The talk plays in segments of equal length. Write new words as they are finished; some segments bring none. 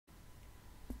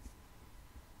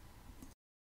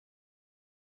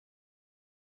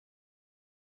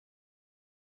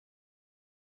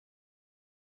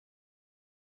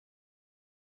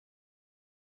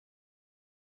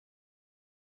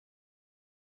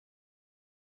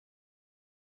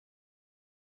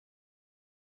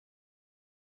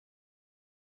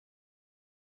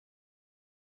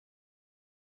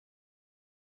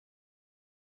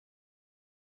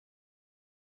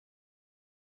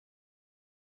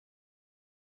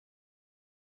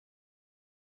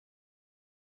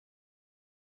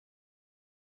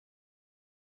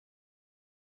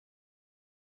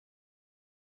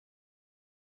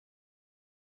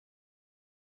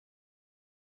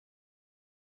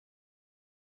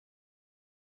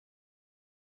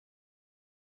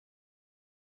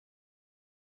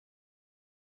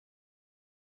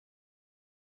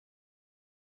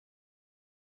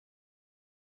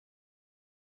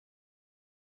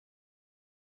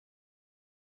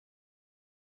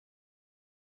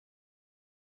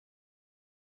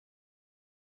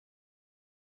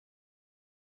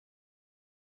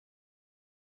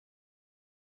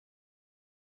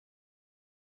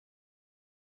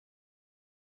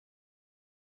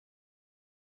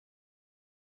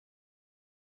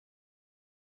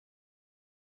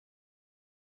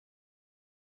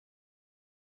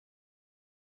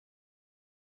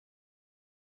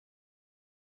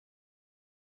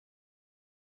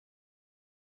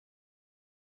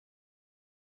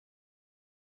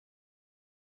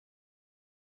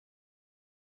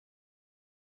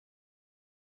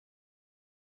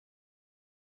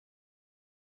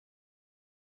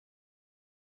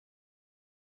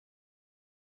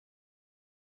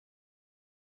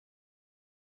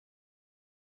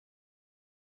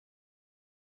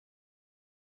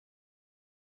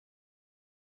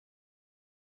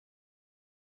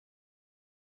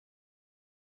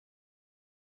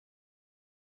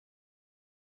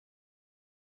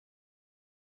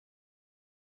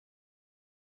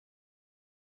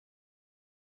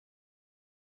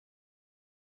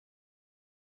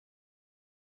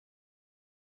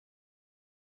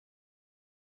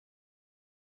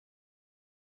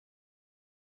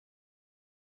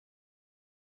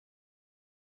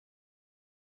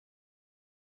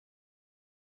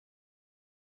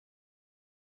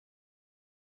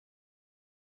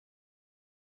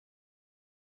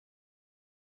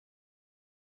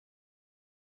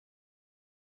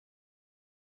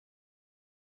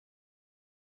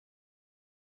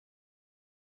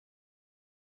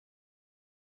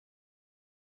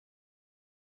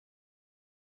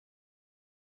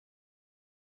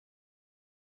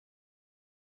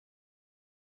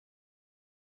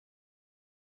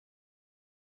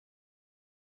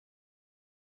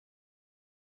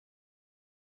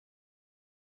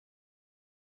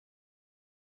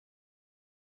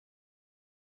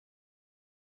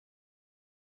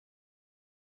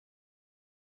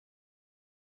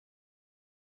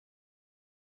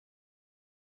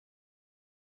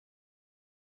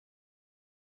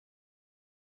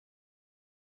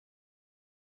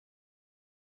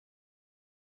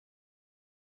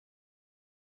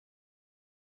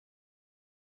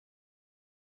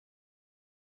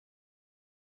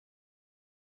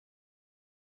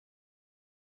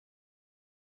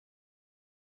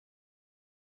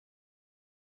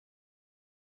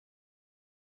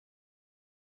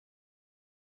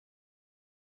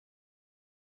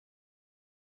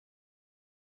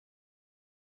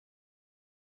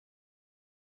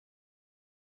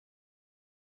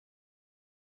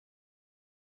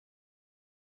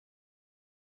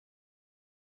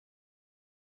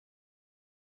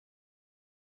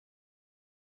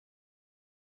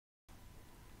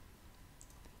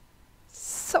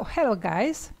So, hello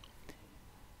guys.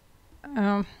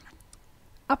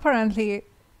 Apparently,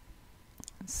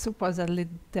 supposedly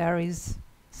there is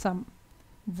some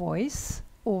voice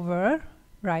over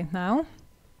right now.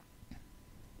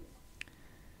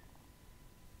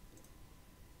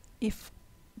 If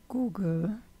Google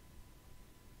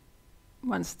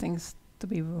wants things to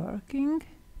be working.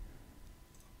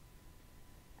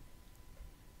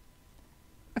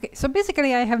 Okay, so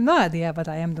basically I have no idea what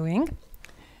I am doing.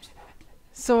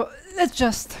 So let's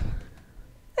just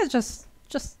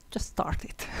start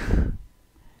it.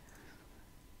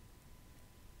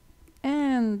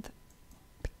 And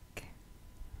pick.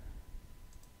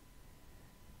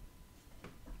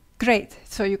 Great,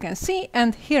 so you can see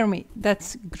and hear me.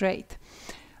 That's great.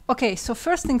 Okay, so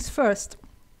first things first.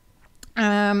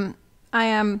 I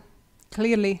am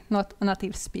clearly not a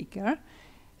native speaker,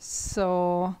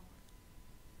 so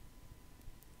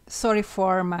sorry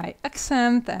for my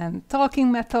accent and talking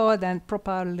method and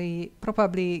probably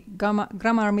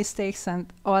grammar mistakes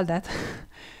and all that.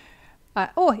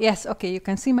 Oh yes, okay, you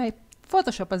can see my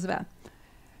Photoshop as well.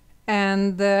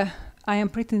 And I am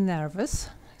pretty nervous,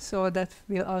 so that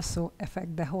will also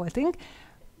affect the whole thing.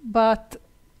 But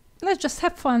let's just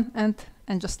have fun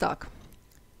and just talk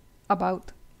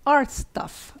about art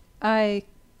stuff. I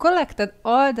collected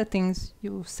all the things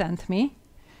you sent me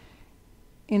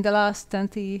in the last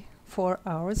 24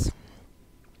 hours,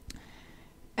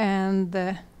 and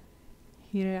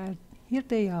here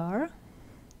they are,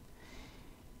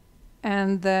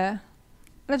 and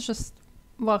let's just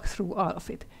walk through all of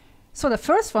it. So the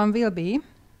first one will be,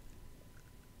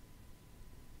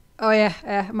 oh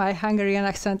yeah, my Hungarian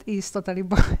accent is totally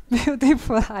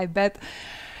beautiful, I bet.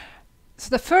 So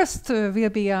the first will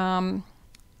be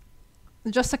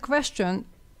just a question,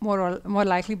 more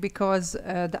likely, because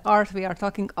the art we are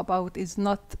talking about is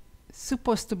not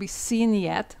supposed to be seen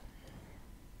yet.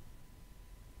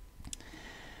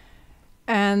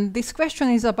 And this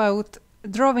question is about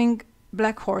drawing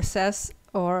black horses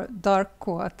or dark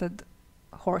coated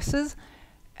horses,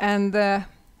 and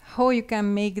how you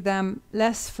can make them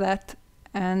less flat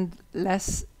and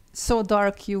less so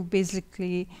dark you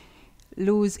basically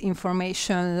lose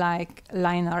information like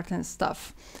line art and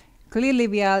stuff. Clearly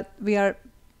we are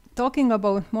talking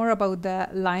more about the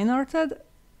line arted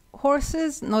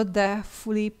horses, not the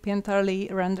fully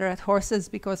painterly rendered horses,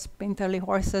 because painterly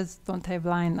horses don't have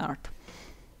line art.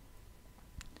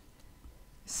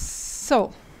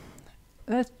 So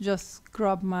let's just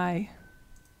grab my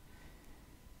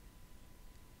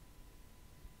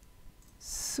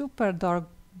super dark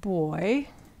boy,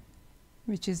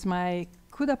 which is my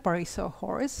Kudapariso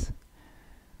horse,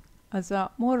 as a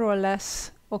more or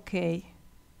less okay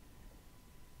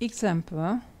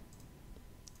example.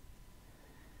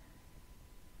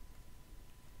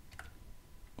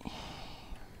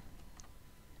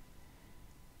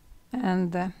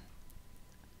 And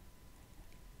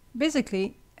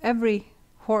basically every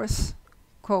horse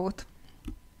coat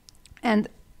and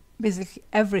basically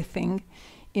everything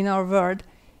in our world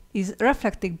is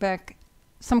reflecting back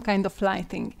some kind of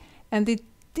lighting, and it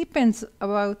depends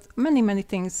about many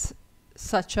things,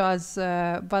 such as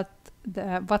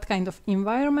what kind of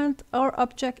environment our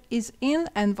object is in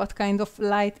and what kind of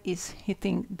light is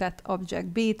hitting that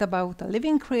object, be it about a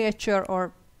living creature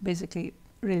or basically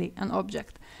really an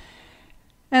object.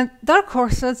 And dark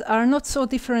horses are not so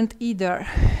different either.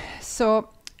 So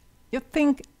you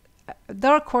think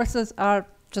dark horses are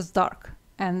just dark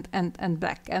and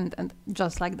black and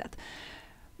just like that.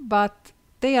 But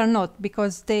they are not,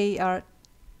 because they are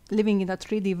living in a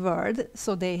 3D world,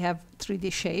 so they have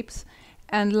 3D shapes,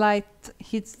 and light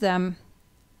hits them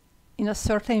in a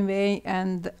certain way,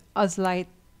 and as light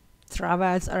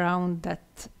travels around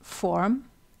that form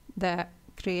the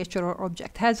creature or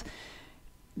object has,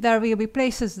 there will be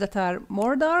places that are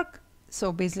more dark,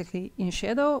 so basically in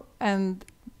shadow, and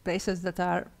places that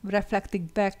are reflecting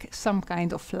back some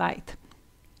kind of light.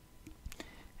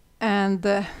 And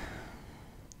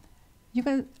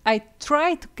I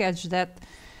try to catch that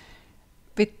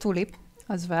with Tulip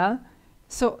as well.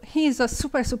 So he is a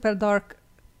super dark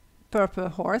purple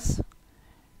horse,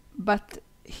 but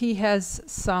he has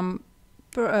some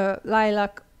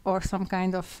lilac or some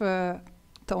kind of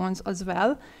tones as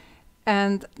well.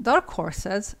 And dark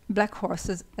horses, black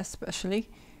horses especially,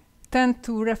 tend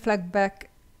to reflect back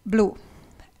blue.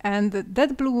 And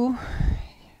that blue,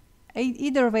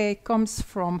 either way, comes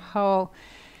from how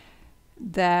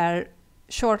their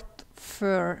short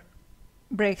fur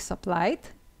breaks up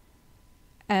light,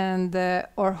 and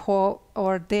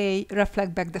or they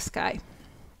reflect back the sky.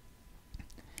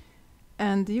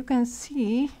 And you can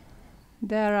see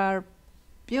there are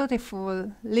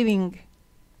beautiful living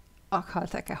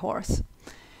a horse.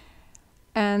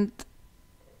 And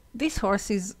this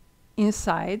horse is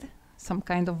inside some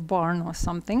kind of barn or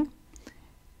something.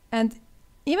 And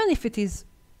even if it is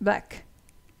black,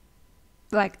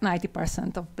 like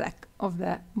 90% of black of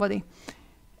the body,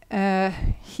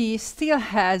 he still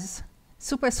has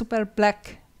super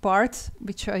black parts,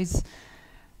 which is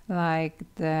like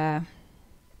the,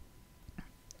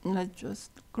 let's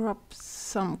just grab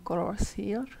some colors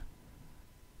here.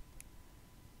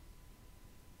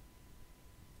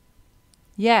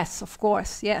 Yes, of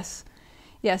course, yes.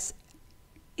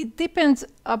 It depends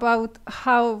about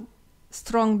how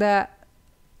strong the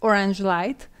orange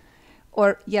light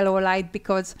or yellow light,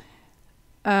 because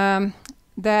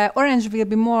the orange will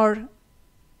be more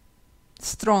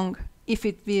strong if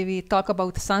we talk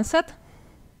about sunset,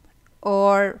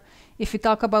 or if we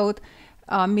talk about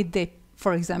midday,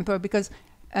 for example, because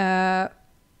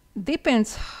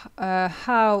depends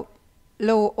how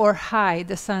low or high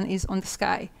the sun is on the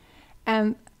sky,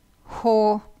 and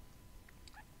how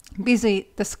busy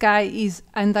the sky is,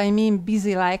 and I mean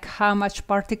busy like how much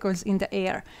particles in the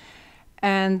air,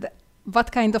 and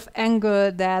what kind of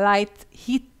angle the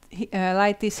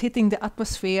light is hitting the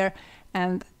atmosphere,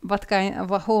 and what kind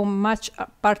of how much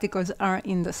particles are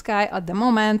in the sky at the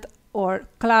moment, or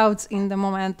clouds in the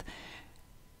moment,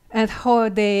 and how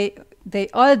they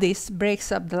all this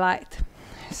breaks up the light.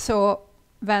 So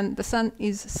when the sun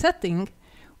is setting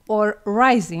or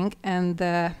rising, and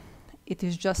it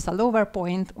is just a lower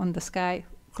point on the sky,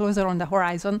 closer on the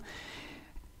horizon,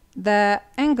 the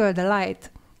angle the light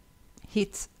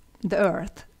hits the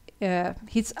earth,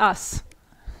 hits us,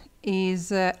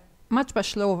 is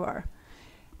much lower.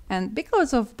 And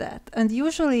because of that, and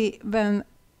usually when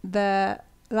the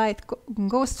light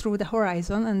goes through the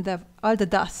horizon, and all the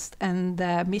dust and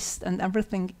the mist and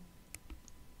everything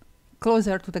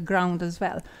closer to the ground as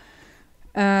well,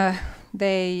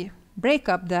 they break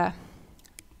up the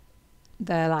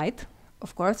light.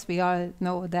 Of course, we all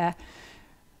know the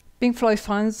Pink Floyd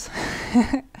fans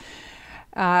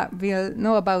will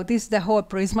know about this, the whole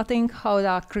prismatic, how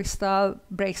the crystal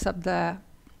breaks up the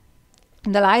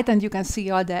light, and you can see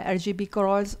all the RGB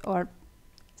colors or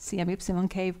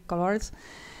CMYK colors.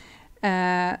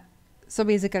 So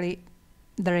basically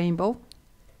the rainbow,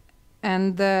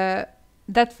 and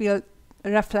that will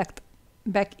reflect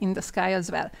back in the sky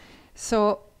as well.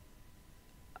 So,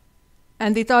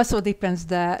 and it also depends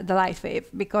the light wave,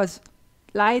 because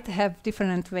light have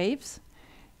different waves,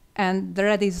 and the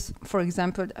red is, for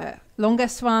example, the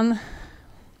longest one,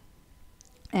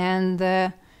 and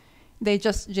they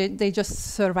just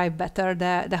survive better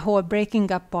the whole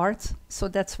breaking up parts. So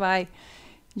that's why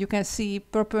you can see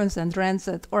purples and reds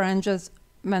and oranges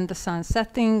when the sun's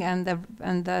setting, and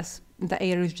the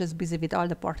air is just busy with all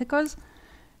the particles,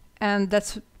 and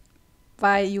that's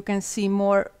why you can see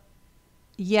more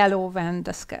yellow when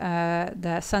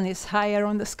the sun is higher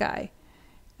on the sky,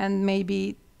 and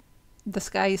maybe the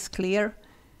sky is clear,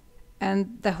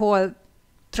 and the whole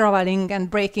traveling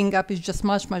and breaking up is just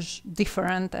much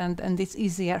different, and it's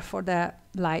easier for the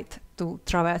light to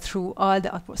travel through all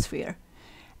the atmosphere.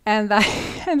 And I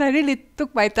really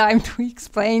took my time to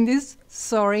explain this.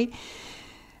 Sorry.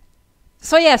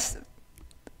 So yes,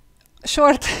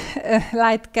 short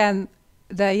light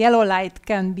the yellow light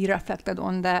can be reflected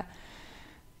on the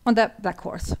black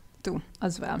horse too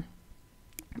as well.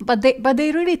 But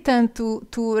they really tend to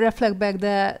reflect back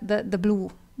the blue,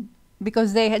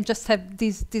 because they just have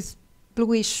this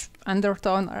bluish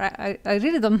undertone. I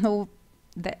really don't know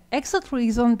the exact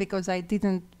reason, because I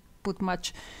didn't put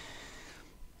much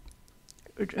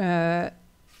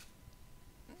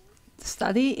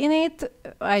study in it.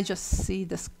 I just see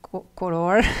this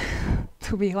color,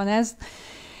 to be honest.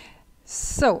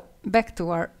 So back to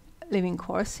our living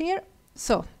horse here.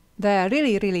 So the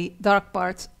really dark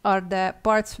parts are the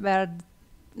parts where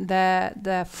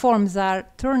the forms are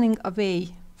turning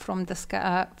away from the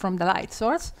sky, from the light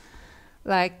source,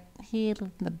 like here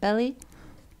the belly,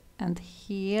 and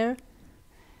here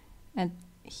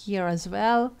as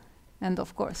well, and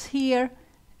of course here.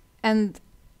 And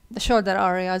the shoulder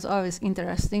area is always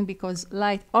interesting, because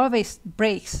light always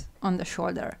breaks on the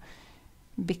shoulder,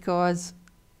 because,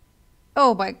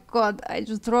 oh my god, I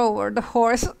just drove over the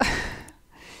horse.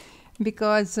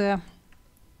 Because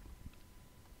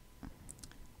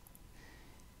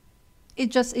it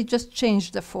just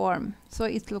changed the form, so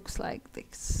it looks like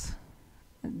this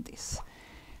and this.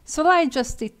 So light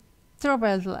it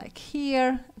travels like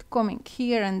here, coming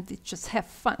here, and it just have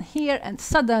fun here, and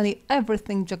suddenly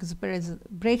everything just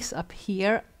breaks up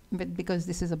here, but because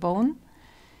this is a bone.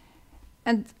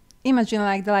 And imagine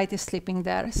like the light is sleeping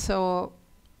there, so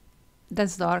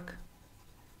that's dark.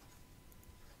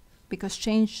 because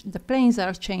the planes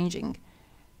are changing,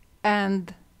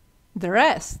 and the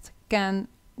rest can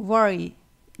vary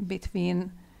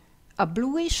between a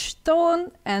bluish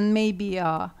tone and maybe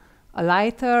a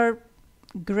lighter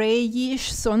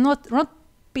grayish, so not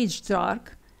pitch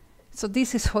dark. So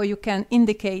this is how you can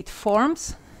indicate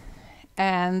forms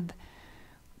and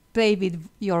play with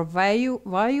your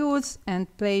values and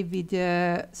play with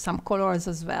some colors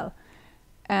as well.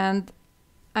 And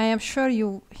I am sure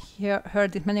you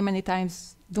heard it many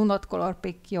times, do not color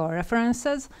pick your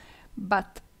references,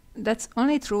 but that's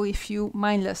only true if you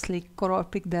mindlessly color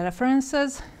pick the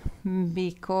references,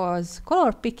 because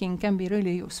color picking can be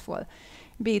really useful,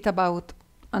 be it about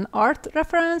an art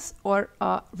reference or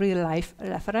a real life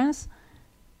reference.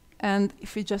 And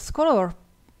if you just color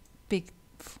pick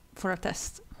for a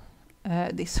test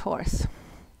this horse,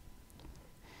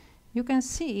 you can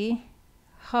see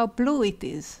how blue it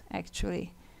is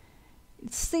actually.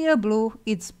 It's still blue,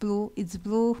 it's blue, it's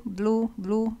blue, blue,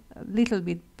 blue, a little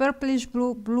bit purplish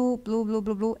blue, blue, blue, blue,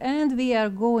 blue, blue, and we are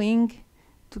going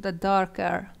to the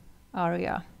darker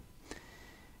area.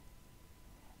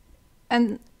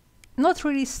 And not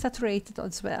really saturated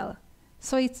as well.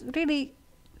 So it really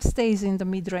stays in the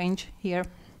mid-range here.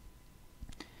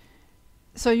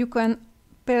 So you can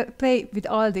play with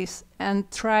all this and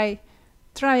try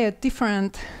a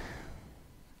different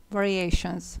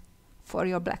variations for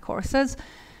your black horses,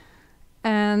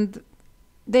 and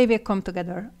they will come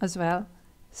together as well.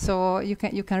 So you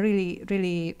can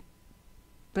really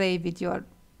play with your,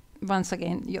 once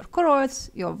again, your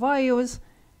colors, your values,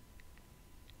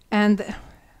 and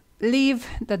leave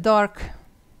the dark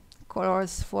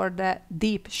colors for the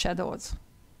deep shadows.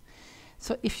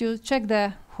 So if you check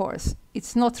the horse,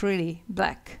 it's not really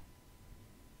black,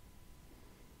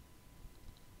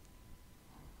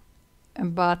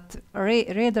 but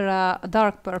rather a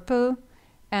dark purple,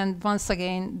 and once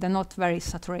again the not very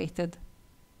saturated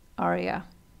area.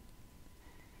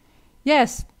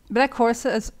 Yes, black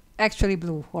horses, actually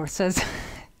blue horses.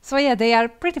 So yeah, they are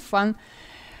pretty fun.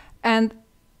 And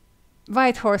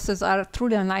white horses are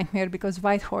truly a nightmare, because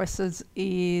white horses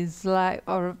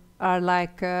are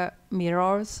like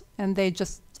mirrors, and they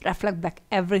just reflect back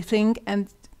everything,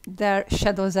 and their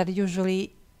shadows are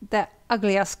usually the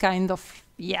ugliest kind of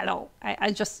yellow.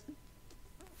 I just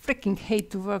freaking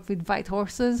hate to work with white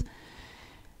horses,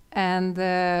 and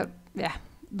yeah,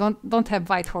 don't have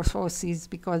white horses,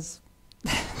 because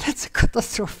that's a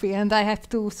catastrophe, and I have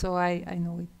two, so I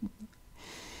know it.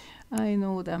 I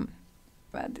know them.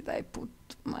 Where did I put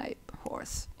my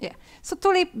horse? Yeah. So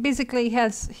Tulip basically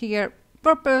has here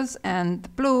purples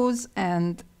and blues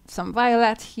and some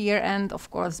violet here, and of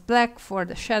course black for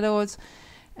the shadows,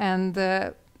 and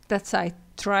that's I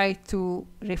try to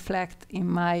reflect in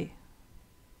my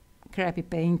crappy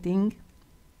painting.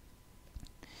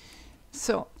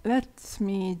 So let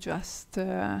me just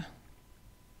have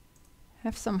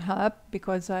some help,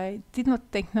 because I did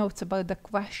not take notes about the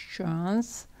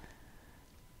questions.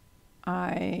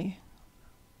 I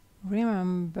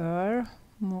remember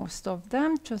most of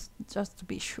them, just to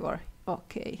be sure.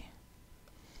 Okay.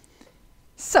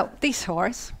 So this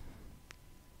horse,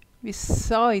 we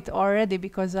saw it already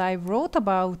because I wrote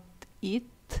about it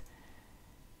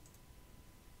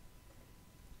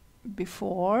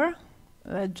before.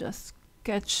 Let's just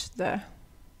catch the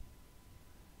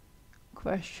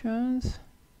questions.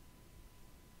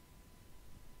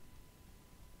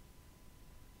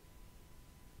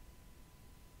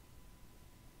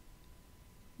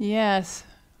 Yes,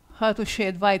 how to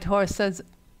shade white horses.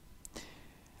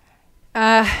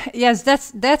 Yes,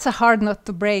 that's a hard nut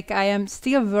to break. I am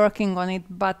still working on it,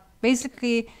 but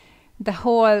basically the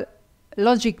whole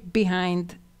logic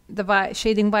behind the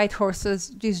shading white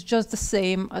horses is just the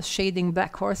same as shading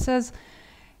black horses.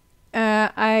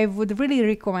 I would really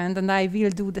recommend, and I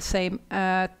will do the same,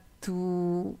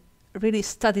 to really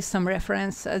study some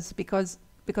references, because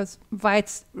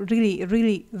white's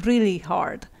really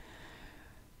hard.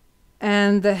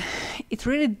 And it's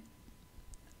really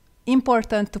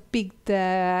important to pick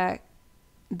the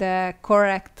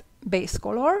correct base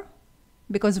color,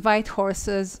 because white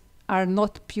horses are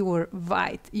not pure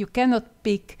white. You cannot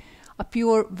pick a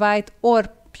pure white or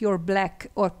pure black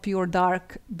or pure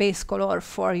dark base color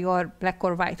for your black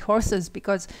or white horses,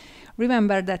 because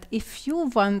remember that if you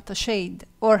want to shade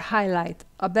or highlight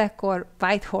a black or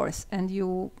white horse, and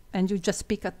you just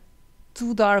pick a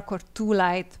too dark or too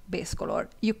light base color,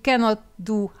 you cannot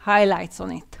do highlights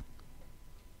on it.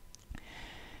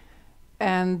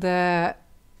 And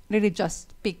really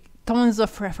just pick tons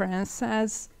of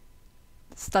references,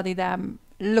 study them,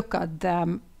 look at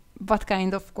them, what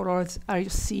kind of colors are you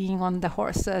seeing on the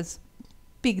horses,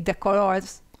 pick the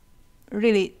colors,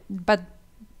 really, but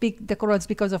pick the colors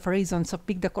because of a reason. So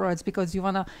pick the colors because you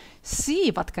want to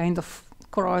see what kind of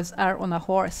colors are on a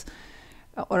horse,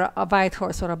 or a white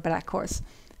horse or a black horse.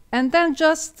 And then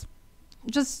just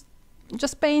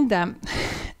paint them.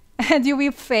 And you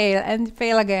will fail and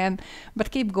fail again, but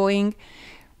keep going.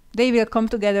 They will come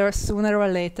together sooner or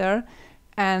later.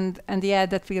 And yeah,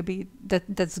 that will be,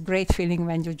 that's great feeling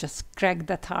when you just crack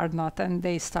that hard knot and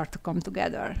they start to come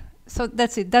together. So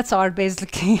that's it. That's our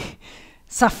basically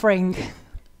suffering.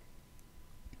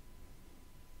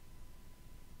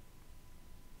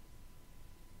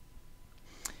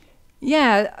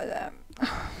 Yeah,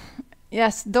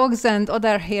 yes, dogs and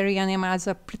other hairy animals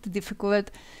are pretty difficult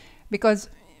because,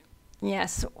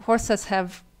 yes, horses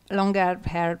have longer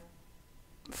hair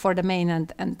for the mane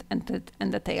and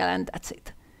the tail, and that's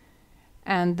it.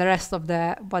 And the rest of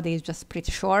the body is just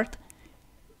pretty short.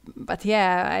 But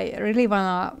yeah, I really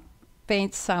want to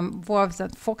paint some wolves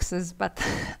and foxes, but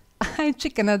I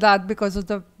chickened out because of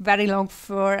the very long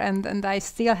fur, and I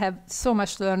still have so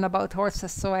much to learn about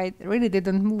horses, so I really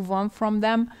didn't move on from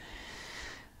them.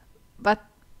 But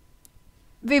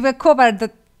we will cover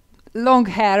the long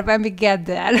hair when we get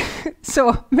there,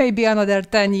 so maybe another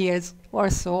 10 years or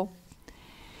so.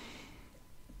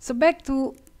 So back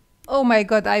to, oh my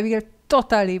god, I will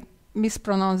totally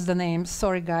mispronounce the name,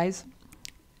 sorry guys.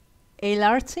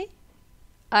 Eilarzi?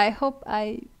 I hope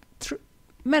I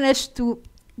managed to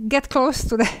get close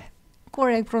to the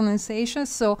correct pronunciation.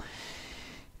 So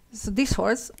this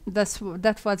horse,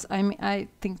 that was I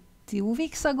think 2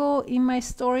 weeks ago in my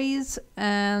stories,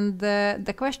 and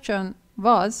the question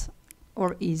was,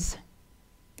 or is,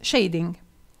 shading.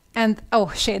 And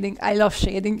oh, shading, I love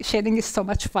shading. Shading is so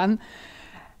much fun.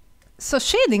 So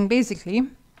shading, basically,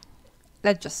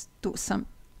 let's just do some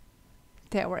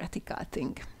theoretical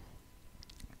thing.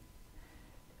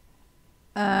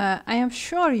 I am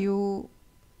sure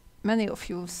many of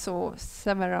you saw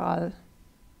several.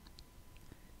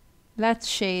 Let's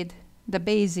shade the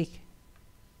basic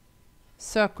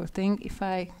circle thing, if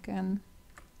I can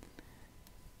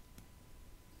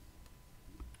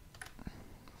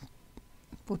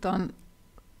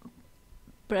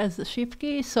press the shift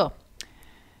key. So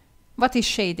what is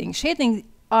shading? Shading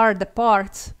are the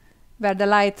parts where the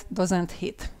light doesn't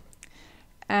hit.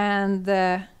 And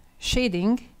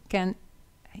shading can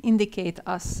indicate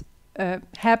us,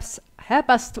 help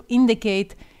us to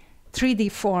indicate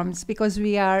 3D forms, because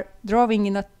we are drawing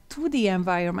in a 2D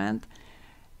environment.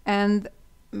 And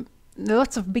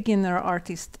lots of beginner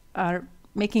artists are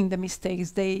making the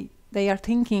mistakes. They are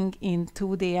thinking in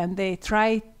 2D and they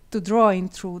try to draw in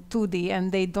through 2D,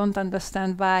 and they don't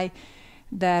understand why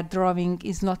their drawing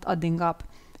is not adding up.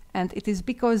 And it is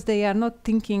because they are not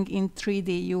thinking in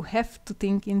 3D. You have to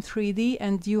think in 3D,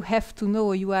 and you have to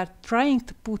know you are trying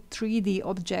to put 3D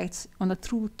objects on a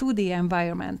true 2D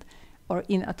environment, or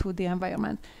in a 2D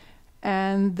environment.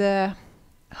 And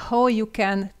how you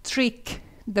can trick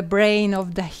the brain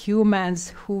of the humans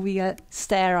who will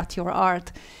stare at your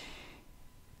art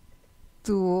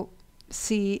to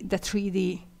see the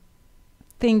 3D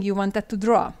thing you wanted to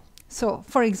draw. So,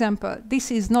 for example,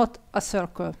 this is not a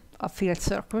circle, a field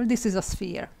circle, this is a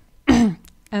sphere.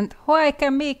 And how I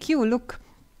can make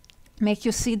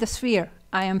you see the sphere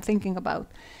I am thinking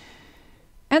about.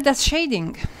 And that's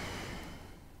shading.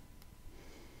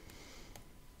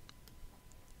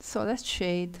 So let's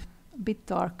shade a bit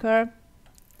darker.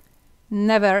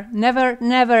 Never, never,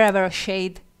 never ever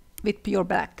shade with pure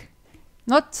black.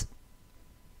 Not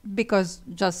because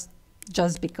just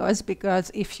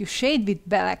because if you shade with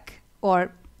black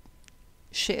or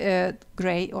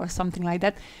gray or something like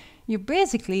that, you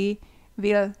basically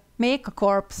will make a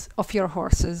corpse of your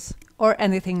horses or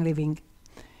anything living.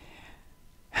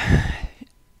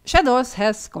 Shadows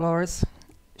has colors.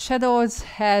 Shadows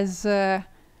has their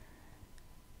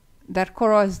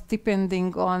colors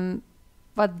depending on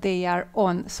what they are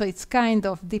on. So it's kind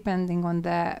of depending on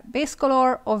the base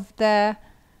color of the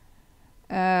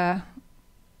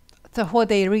how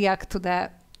they react to the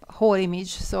whole image.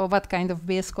 So what kind of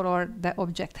base color the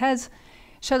object has.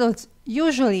 Shadows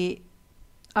usually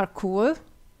are cool,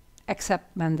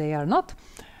 except when they are not.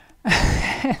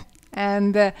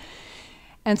 And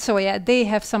so yeah, they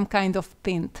have some kind of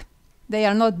tint. They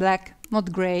are not black,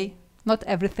 not gray, not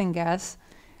everything else.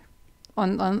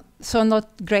 So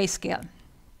not grayscale,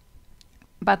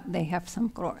 but they have some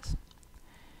colors.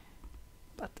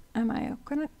 But am I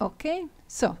okay?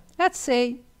 So let's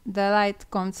say the light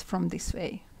comes from this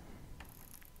way.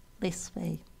 This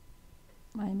way.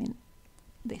 I mean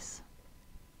this.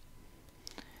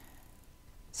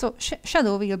 So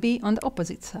shadow will be on the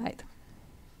opposite side.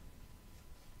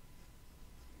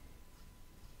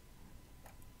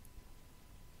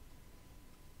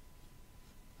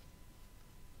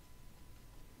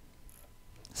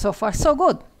 So far, so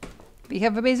good. We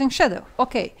have a basing shadow.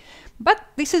 Okay, but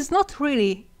this is not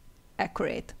really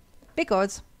accurate,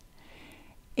 because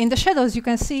in the shadows you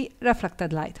can see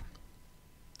reflected light.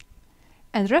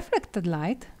 And reflected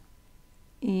light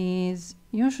is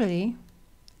usually,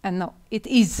 and no, it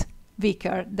is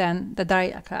weaker than the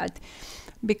direct light,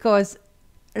 because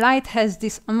light has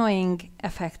this annoying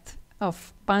effect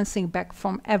of bouncing back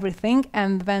from everything,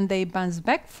 and when they bounce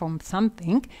back from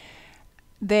something,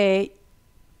 they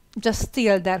just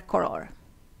steal their color.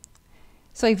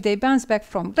 So if they bounce back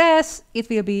from grass, it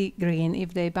will be green.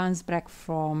 If they bounce back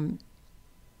from,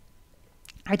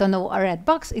 I don't know, a red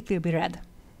box, it will be red.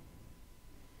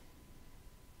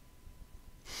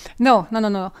 No.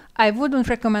 I wouldn't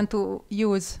recommend to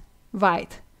use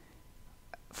white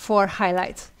for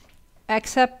highlights,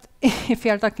 except if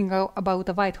you are talking about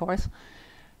a white horse,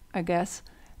 I guess.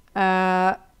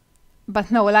 But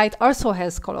no, light also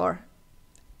has color.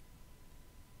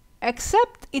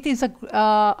 Except it is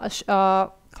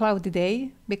a cloudy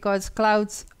day, because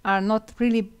clouds are not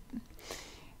really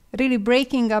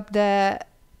breaking up the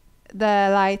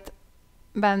light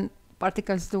when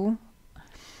particles do.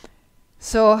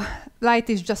 So light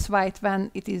is just white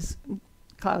when it is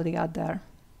cloudy out there.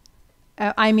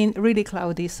 I mean really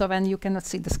cloudy, so when you cannot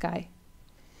see the sky.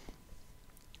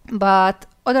 But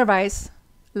otherwise,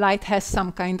 light has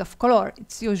some kind of color.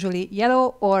 It's usually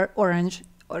yellow or orange,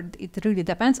 or it really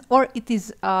depends. Or it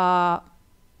is a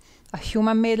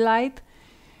human-made light.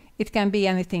 It can be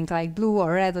anything like blue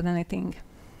or red or anything.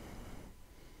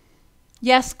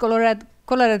 Yes, colored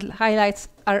highlights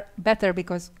are better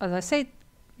because, as I said,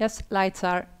 yes, lights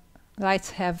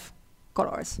have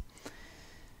colors.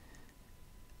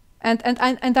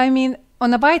 And I mean,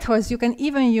 on a white horse, you can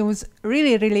even use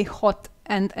really hot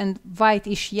and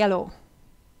whitish yellow.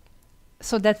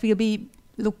 So that will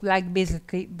look like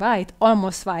basically white,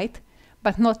 almost white,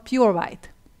 but not pure white.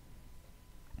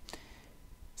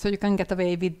 So you can get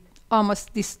away with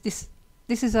almost this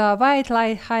is a white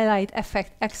light highlight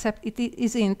effect, except it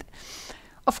isn't.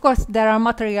 Of course, there are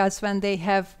materials when they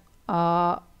have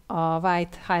a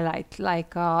white highlight,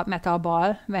 like a metal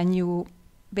ball, when you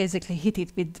basically hit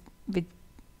it with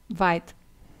white.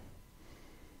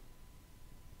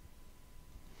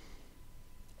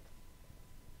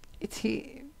 It's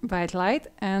white light,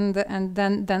 and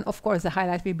then of course the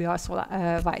highlight will be also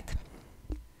white.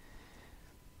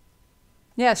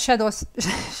 Yes, shadows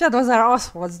are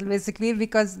assholes basically,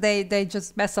 because they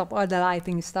just mess up all the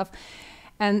lighting stuff,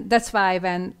 and that's why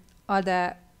when all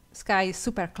the sky is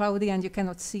super cloudy and you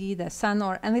cannot see the sun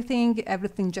or anything,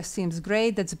 everything just seems gray.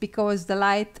 That's because the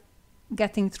light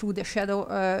getting through the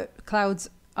shadow clouds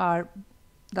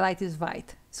the light is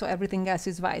white, so everything else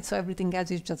is white, so everything else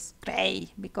is just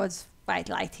gray because white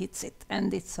light hits it,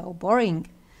 and it's so boring.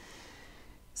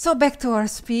 So back to our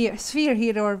sphere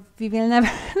here, or we will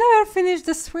never finish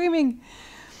the swimming.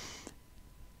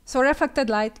 So reflected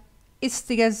light, it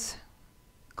steals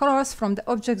colors from the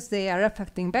objects they are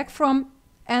reflecting back from,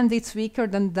 and it's weaker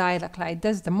than direct light.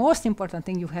 That's the most important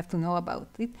thing you have to know about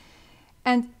it.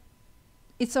 And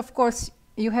it's, of course,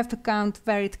 you have to count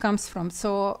where it comes from.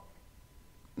 So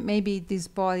maybe this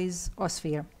ball is or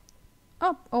sphere.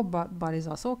 Ball is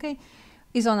also okay.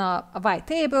 Is on a white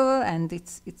table, and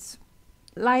it's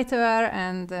lighter,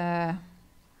 and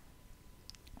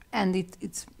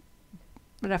it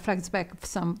reflects back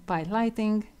some white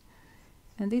lighting,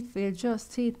 and it will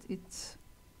just hit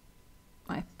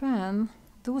my pen.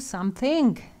 Do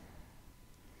something.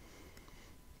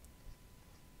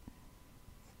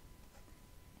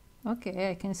 Okay,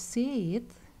 I can see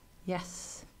it.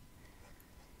 Yes.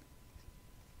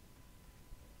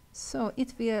 So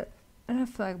it will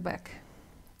reflect back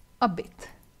a bit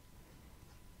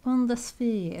on the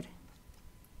sphere.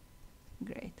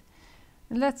 Great.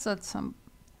 Let's add some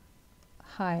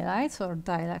highlights or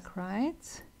direct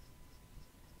lights.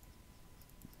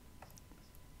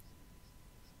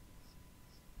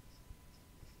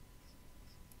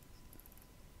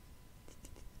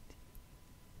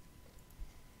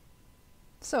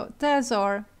 So there's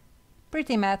our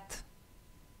pretty matte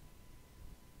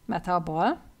metal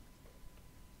ball.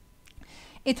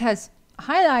 It has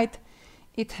highlight,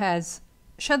 it has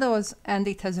shadows, and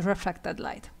it has reflected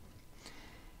light.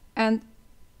 And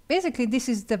basically this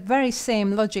is the very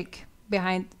same logic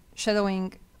behind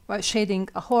shading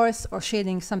a horse or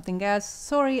shading something else.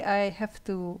 Sorry, I have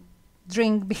to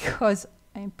drink because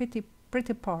I'm pretty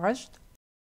parched.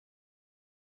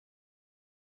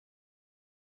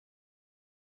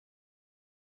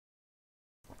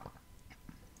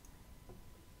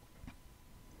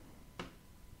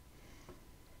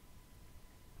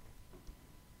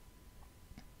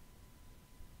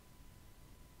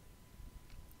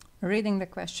 Reading the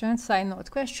question, side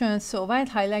note question. So white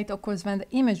highlight occurs when the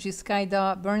image is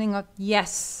kinda burning out.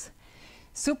 Yes.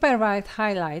 Super white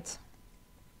highlight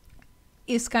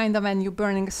is kind of when you're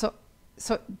burning. So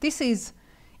this is,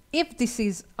 if this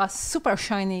is a super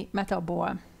shiny metal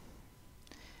ball,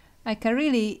 I can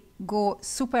really go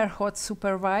super hot,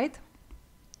 super white,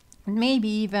 maybe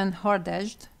even hard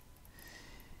edged,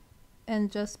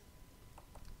 and just,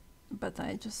 but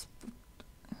I just put,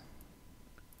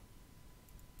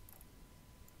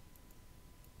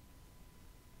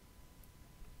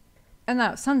 and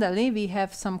now suddenly we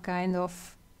have some kind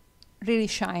of really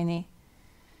shiny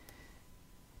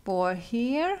ball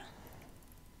here.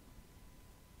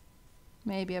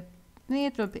 Maybe a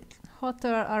little bit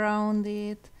hotter around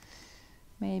it.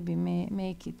 Maybe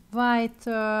make it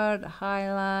whiter, the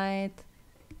highlight,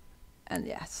 and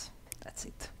yes, that's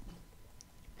it.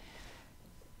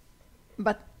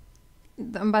 But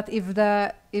if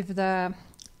the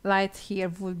light here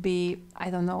would be,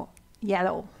 I don't know,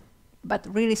 yellow, but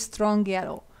really strong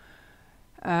yellow,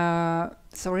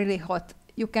 so really hot,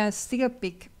 you can still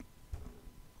pick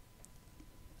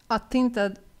a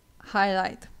tinted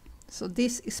highlight. So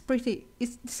this is pretty,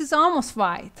 this is almost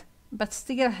white, but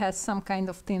still has some kind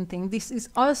of tinting. This is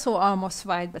also almost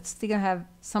white, but still have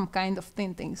some kind of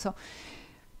tinting. So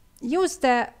use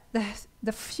the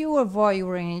fewer value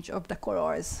range of the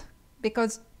colors,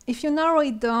 because if you narrow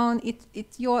it down,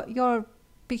 your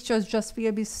pictures just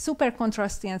will be super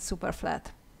contrasty and super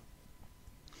flat.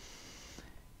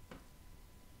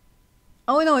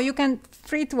 Oh no, you can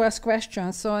free to ask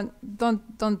questions, so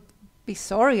don't be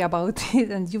sorry about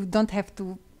it, and you don't have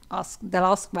to ask the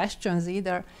last questions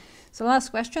either. So last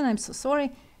question, I'm so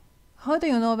sorry. How do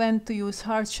you know when to use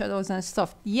hard shadows and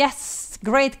stuff? Yes,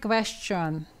 great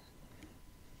question.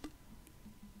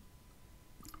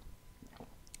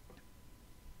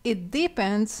 It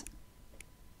depends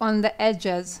on the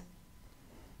edges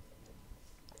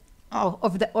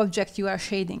of the object you are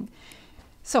shading.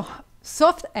 So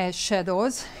soft edge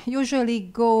shadows usually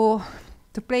go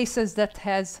to places that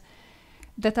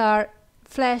are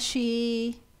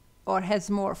flashy or has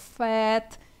more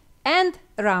fat and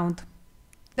round.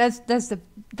 That's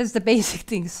the basic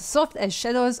thing. Soft edge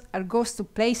shadows goes to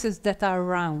places that are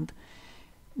round,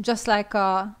 just like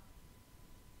a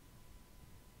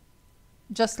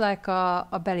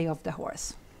belly of the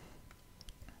horse.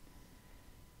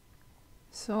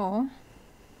 So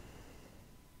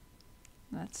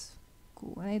let's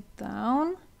cool it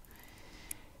down.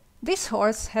 This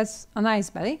horse has a nice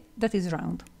belly that is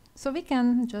round, so we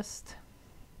can just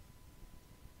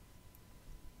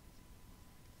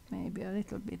maybe a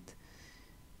little bit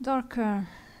darker.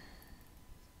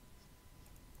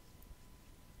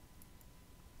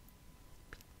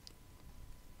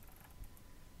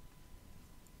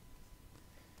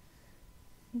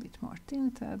 A bit more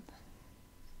tinted.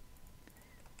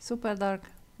 Super dark.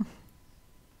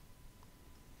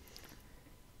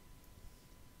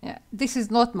 Yeah, this is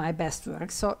not my best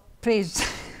work, so please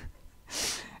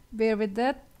bear with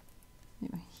that.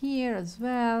 Here as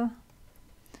well.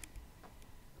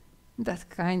 That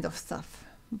kind of stuff.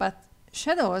 But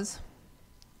shadows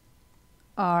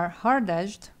are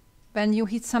hard-edged when you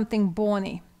hit something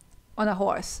bony on a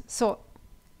horse. So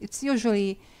it's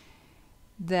usually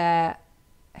the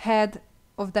head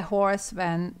of the horse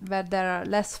where there are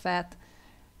less fat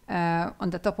on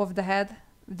the top of the head,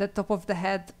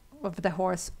 of the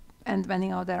horse, and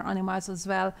many other animals as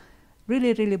well.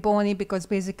 Really, really bony, because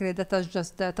basically that is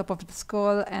just the top of the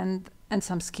skull and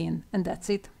some skin, and that's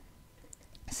it.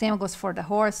 Same goes for the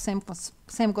horse,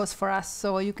 same goes for us.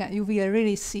 So you will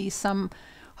really see some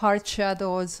hard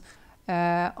shadows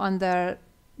under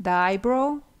the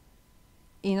eyebrow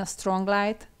in a strong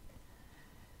light,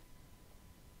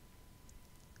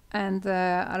 and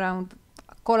around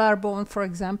collarbone, for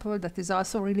example, that is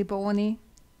also really bony.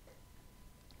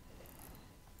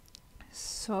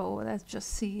 So let's just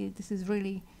see. This is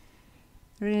really,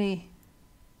 really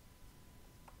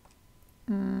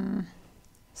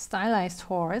stylized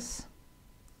horse.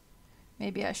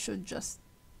 Maybe I should just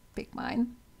pick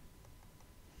mine,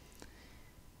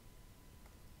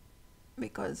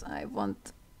 because I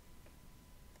won't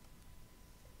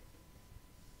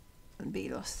be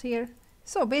lost here.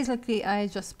 So basically I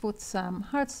just put some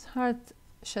hard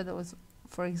shadows,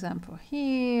 for example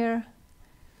here,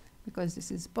 because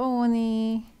this is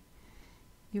bony.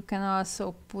 You can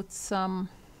also put some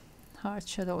hard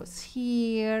shadows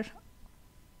here,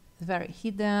 very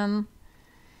hidden,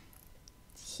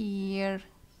 here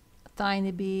a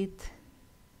tiny bit.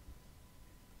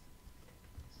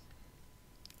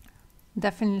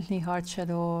 Definitely hard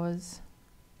shadows.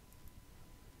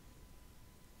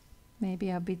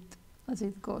 maybe a bit as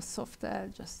it goes softer,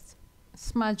 just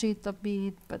smudge it a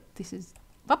bit, but this is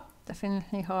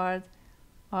definitely hard,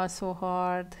 also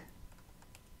hard.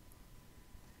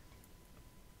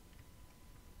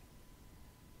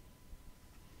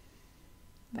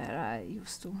 Where I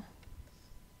used to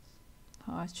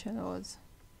hard shadows.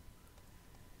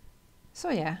 So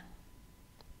yeah.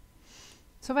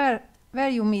 So where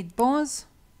you meet bones,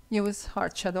 use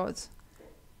hard shadows.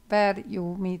 Where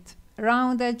you meet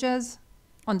round edges,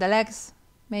 on the legs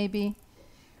maybe.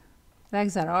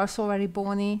 Legs are also very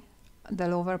bony, the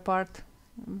lower part,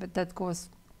 but that goes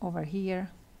over here.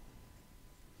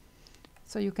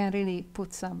 So you can really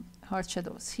put some hard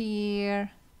shadows here.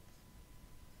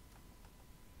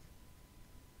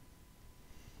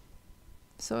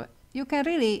 So you can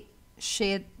really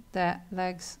shade the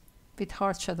legs with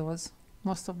hard shadows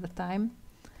most of the time,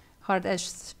 hard edge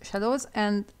shadows,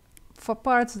 and for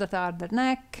parts that are the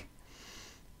neck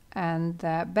and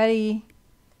the belly,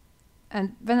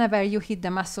 and whenever you hit the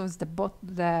muscles, the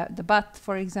butt,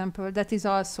 for example, that is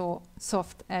also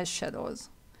soft edge shadows.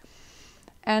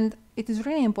 And it is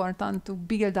really important to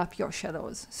build up your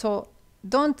shadows. So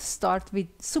don't start with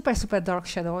super, super dark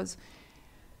shadows,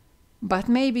 but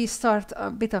maybe start a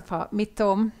bit of a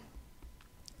mid-tone,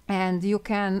 and you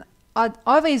can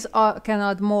always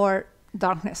add more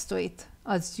darkness to it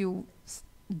as you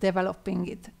developing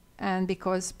it. And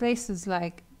because places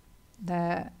like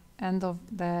the end of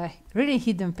the really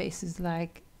hidden places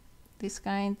like this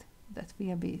kind, that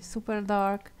will be super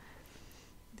dark.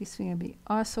 This will be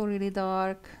also really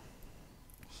dark.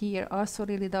 Here also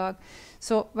really dark.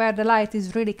 So where the light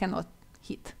is really cannot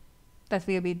hit, that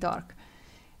will be dark.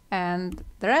 And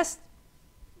the rest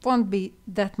won't be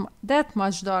that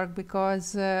much dark,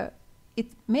 because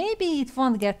maybe it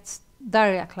won't get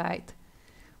direct light,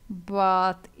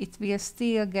 but it will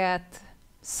still get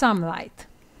some light.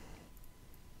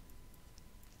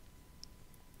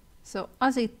 So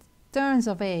as it turns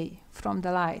away from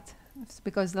the light,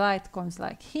 because the light comes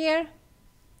like here,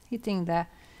 hitting the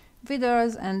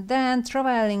withers, and then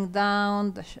traveling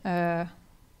down the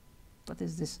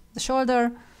the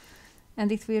shoulder,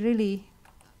 and it will really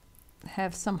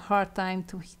have some hard time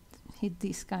to hit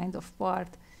this kind of part,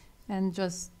 and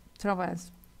just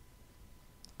travels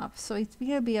up. So it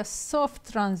will be a soft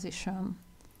transition,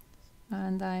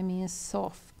 and I mean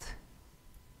soft.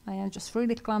 I am just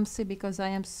really clumsy because I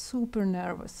am super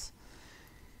nervous,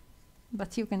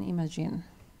 but you can imagine,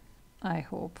 I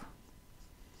hope.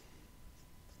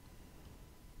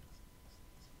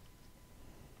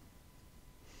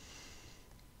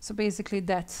 So basically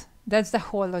that's the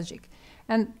whole logic.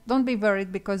 And don't be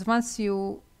worried, because once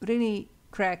you really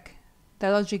crack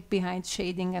the logic behind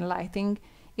shading and lighting,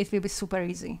 it will be super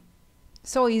easy.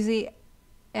 So easy.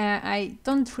 I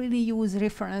don't really use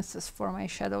references for my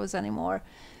shadows anymore.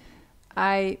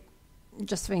 I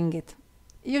just wing it.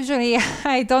 Usually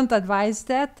I don't advise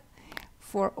that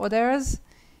for others,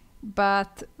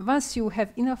 but once you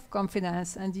have enough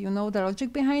confidence and you know the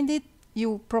logic behind it,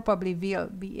 you probably will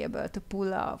be able to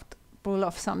pull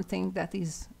off something that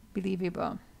is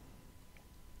believable.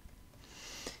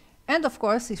 And of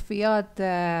course, if we add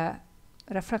the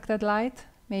reflected light,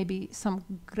 maybe some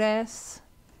grass,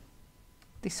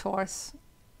 this horse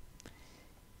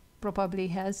probably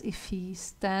has, if he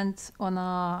stands on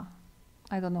a,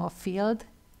 I don't know, a field,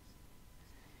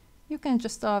 you can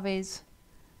just always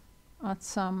add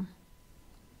some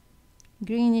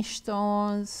greenish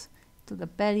tones to the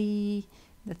belly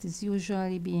that is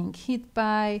usually being hit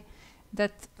by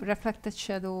that reflected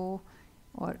shadow,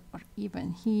 or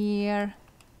even here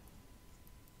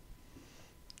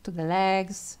to the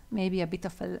legs, maybe a bit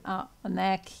of a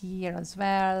neck here as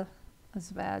well,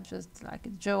 just like a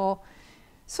jaw.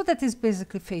 So that is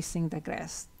basically facing the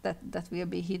grass that will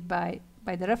be hit by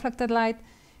the reflected light.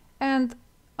 And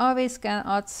always can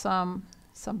add some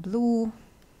blue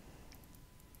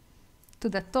to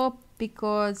the top,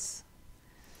 because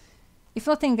if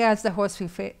nothing else, the horse will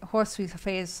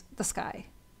face the sky.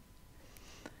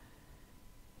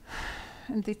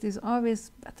 And it is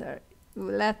always better to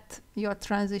let your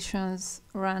transitions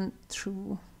run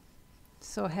through,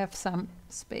 so have some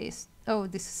space. Oh,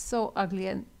 this is so ugly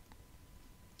and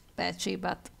patchy,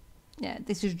 but yeah,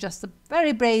 this is just a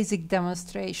very basic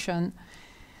demonstration.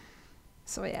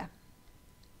 So yeah,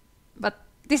 but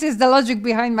this is the logic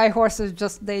behind my horses,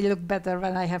 just they look better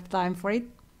when I have time for it.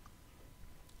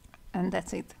 And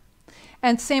that's it.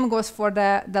 And same goes for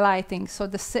the lighting. So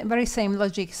the very same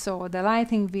logic. So the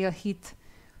lighting will hit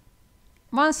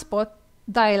one spot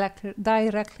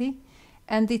directly,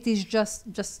 and it is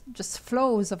just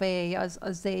flows away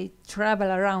as they travel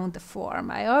around the form.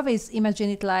 I always imagine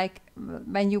it like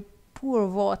when you pour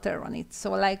water on it.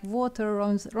 So like water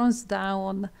runs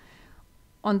down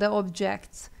on the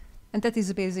objects, and that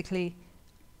is basically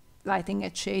lighting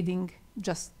and shading,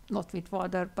 just not with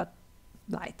water, but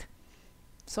light.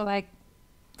 So like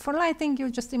for lighting,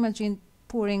 you just imagine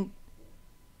pouring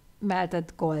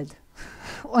melted gold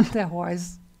on the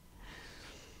horse.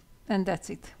 And that's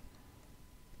it.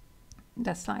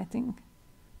 That's lighting.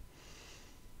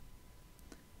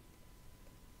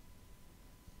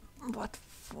 What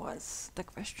was the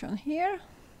question here?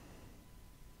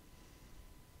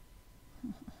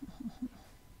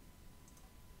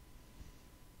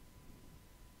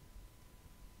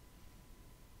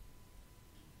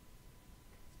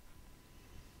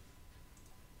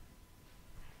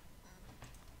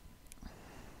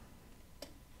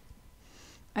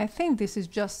 I think this is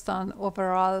just an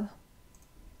overall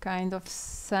kind of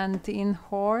sent-in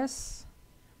horse.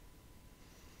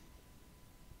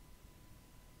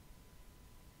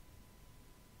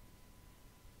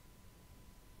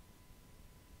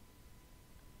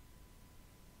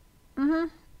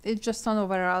 It's just an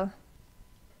overall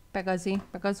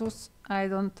Pegasus. I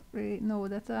don't really know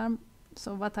the term.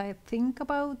 So what I think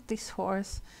about this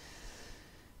horse.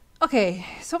 Okay,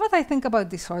 so what I think about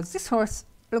this horse. This horse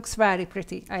looks very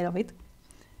pretty. I love it.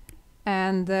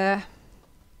 And I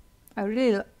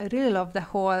really love the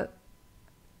whole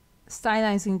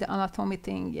stylizing the anatomy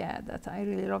thing. Yeah, that I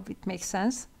really love. It makes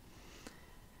sense.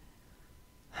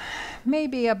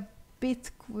 Maybe a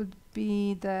bit could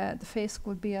be the face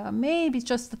could be maybe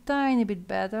just a tiny bit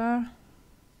better.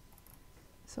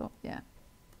 So yeah,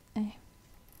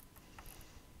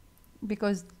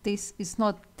 because this is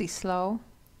not this low.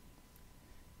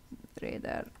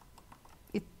 Rather,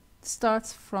 it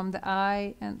starts from the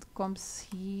eye and comes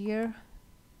here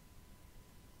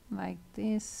like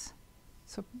this,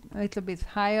 so a little bit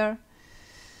higher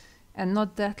and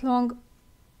not that long.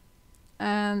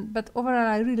 And but overall,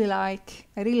 I really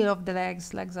love the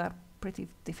legs. Legs are pretty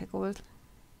difficult.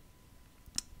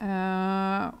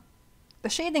 The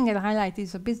shading and highlight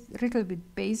is a little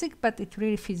bit basic, but it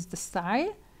really fits the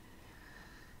style,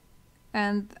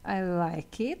 and I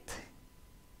like it.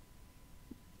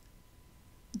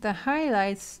 The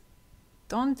highlights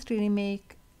don't really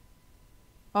make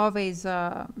always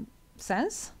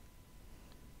sense.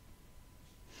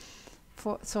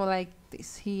 So like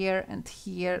this here and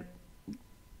here.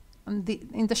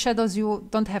 In the shadows you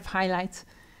don't have highlights.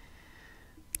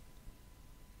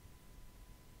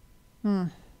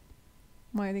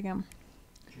 Majd igen.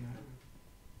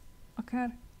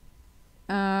 Akár.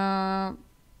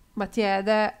 But yeah,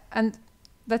 that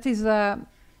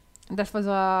was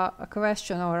a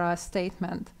question or a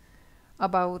statement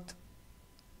about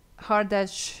hard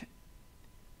edge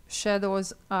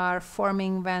shadows are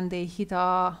forming when they hit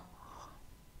a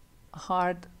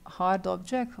hard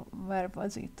object. Where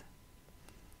was it?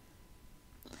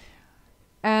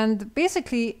 And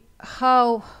basically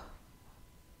how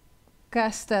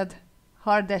casted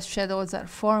hard edge shadows are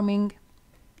forming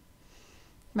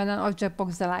when an object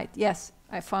blocks the light. Yes,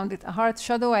 I found it. A hard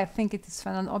shadow, I think it is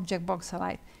when an object blocks the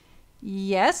light.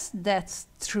 Yes, that's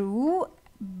true,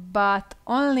 but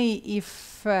only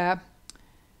if I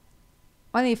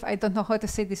don't know how to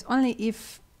say this, only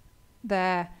if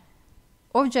the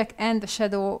object and the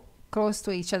shadow close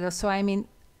to each other. So I mean,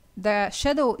 the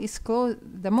shadow is close.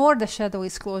 The more the shadow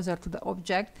is closer to the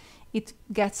object, it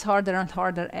gets harder and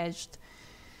harder edged.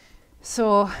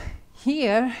 So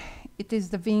here,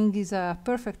 the wing is a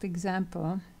perfect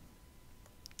example,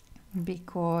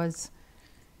 because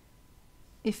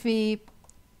if we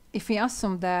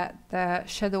assume that the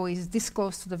shadow is this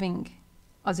close to the wing,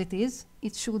 as it is,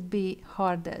 it should be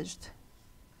hard edged,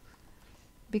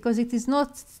 because it is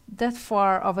not that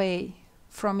far away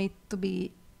from it to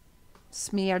be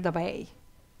smeared away.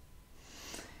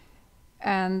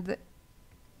 And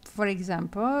for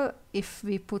example, if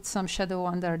we put some shadow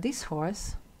under this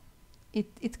horse,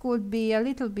 it could be a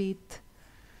little bit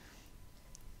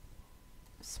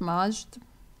smudged,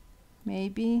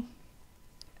 maybe,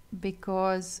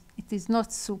 because it is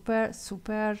not super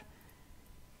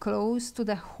close to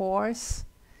the horse.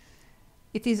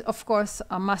 It is of course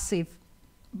a massive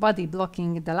body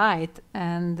blocking the light,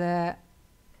 and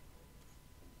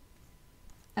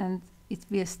it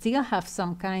will still have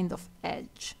some kind of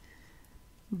edge,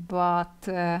 but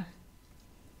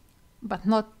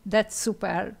not that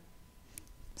super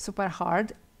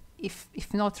hard,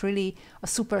 if not really a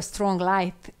super strong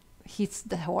light hits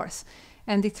the horse.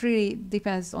 And it really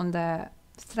depends on the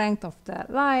strength of the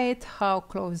light, how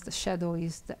close the shadow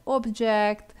is the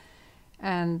object,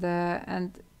 and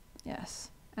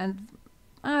yes, and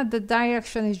The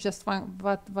direction is just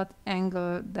what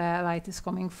angle the light is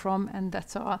coming from, and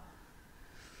that's all.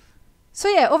 So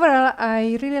yeah, overall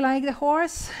I really like the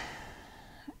horse,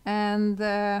 and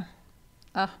yeah,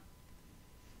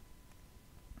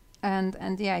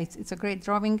 it's a great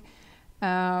drawing.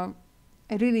 I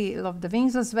really love the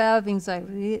wings as well. Wings are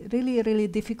really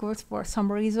difficult for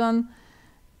some reason,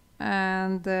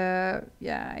 and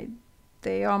yeah,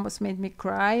 they almost made me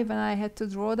cry when I had to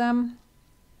draw them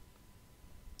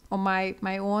on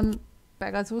my own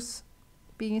Pegasus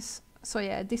piece. So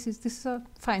yeah, this is a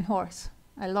fine horse.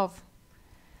 I love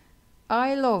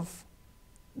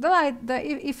the light.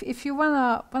 If you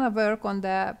wanna work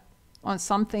on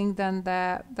something, then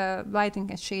the lighting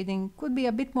and shading could be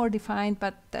a bit more defined,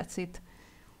 but that's it.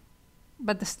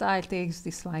 But the style takes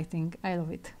this lighting. I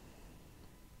love it.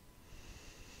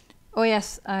 Oh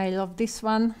yes, I love this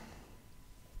one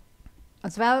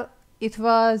as well. It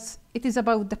is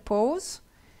about the pose,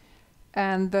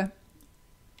 and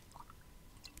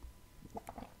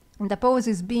the pose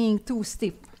is being too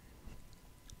stiff,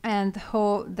 and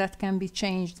how that can be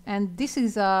changed. And this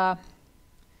is a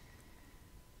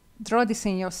draw this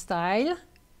in your style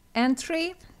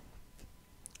entry,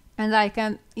 and I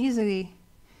can easily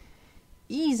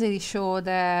show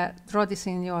the draw this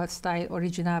in your style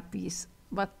original piece,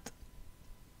 but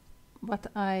what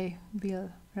I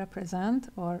will represent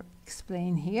or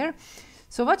explain here.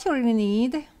 So what you really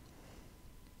need,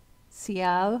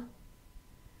 CL,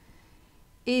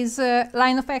 is a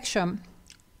line of action,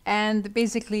 and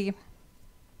basically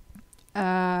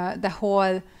the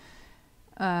whole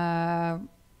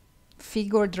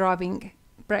figure drawing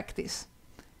practice.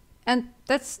 And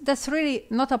that's really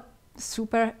not a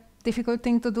super difficult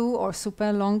thing to do or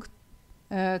super long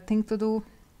thing to do,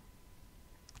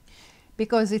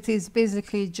 because it is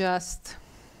basically just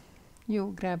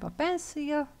you grab a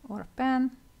pencil or a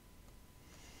pen,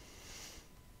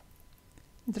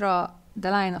 draw the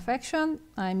line of action.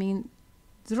 I mean,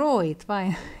 draw it.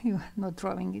 Why you are not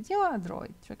drawing it? You are draw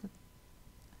it. Check it.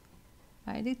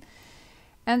 Hide it.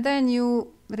 And then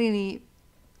you really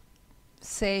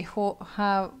say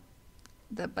how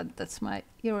but that's my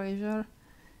eraser,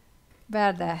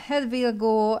 where the head will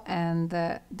go, and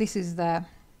this is the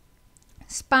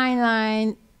spine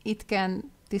line.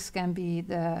 This can be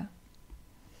the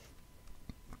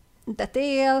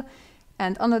tail,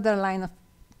 and another line of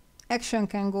action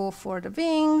can go for the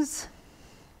wings,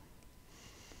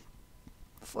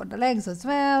 for the legs as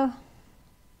well.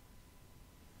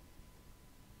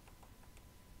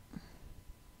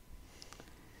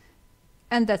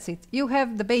 And that's it. You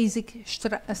have the basic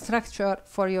structure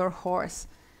for your horse.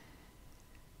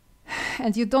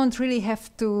 And you don't really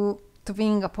have to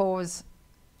wing a pose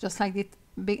just like it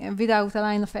without a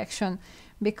line of action,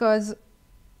 because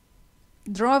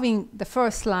drawing the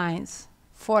first lines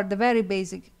for the very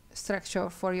basic structure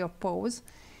for your pose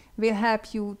will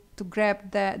help you to grab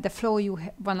the flow you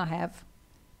wanna have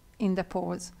in the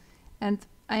pose. And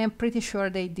I am pretty sure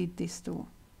they did this too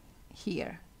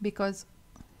here, because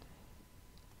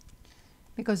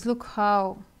look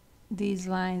how these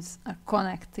lines are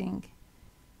connecting,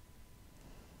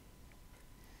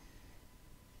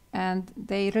 and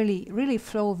they really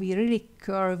flowy, really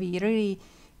curvy, really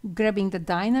grabbing the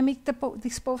dynamic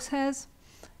this pose has.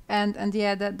 And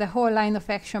yeah, the whole line of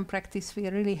action practice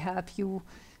will really help you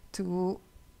to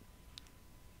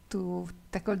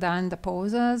tackle down the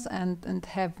poses and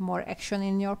have more action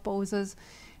in your poses.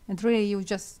 And really you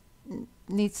just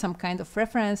need some kind of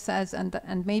references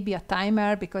and maybe a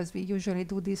timer, because we usually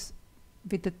do this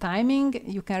with the timing.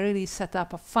 You can really set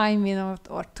up a 5 minute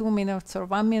or 2 minutes or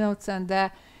 1 minute, and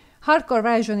the hardcore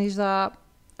version is I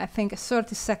think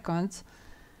 30 seconds,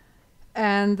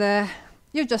 and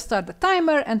you just start the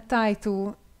timer and try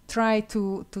to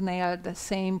nail the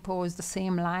same pose, the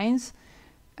same lines,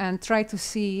 and try to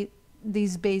see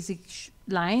these basic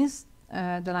lines,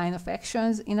 the line of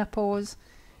actions in a pose.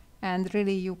 And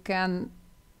really you can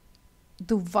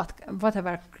do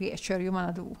whatever creature you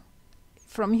want to do,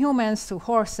 from humans to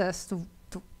horses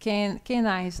to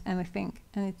canines,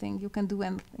 anything you can do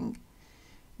anything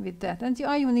with that. And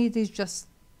all you need is just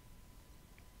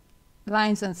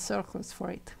lines and circles for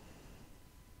it,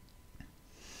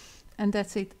 and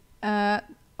that's it.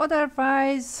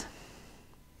 Otherwise,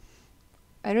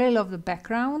 I really love the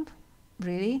background,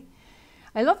 really.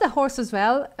 I love the horse as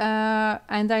well,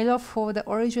 and I love how the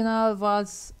original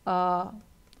was a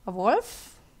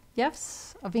wolf,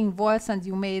 yes, a winged wolf, and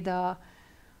you made a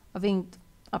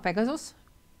Pegasus,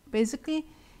 basically.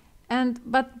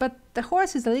 But the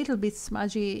horse is a little bit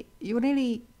smudgy. You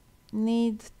really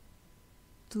need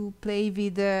to play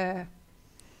with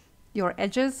your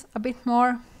edges a bit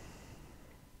more,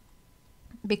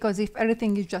 because if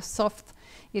everything is just soft,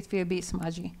 it will be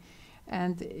smudgy,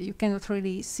 and you cannot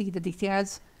really see the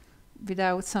details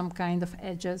without some kind of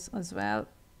edges as well.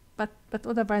 But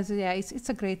otherwise, yeah, it's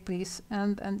a great piece,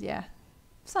 and yeah,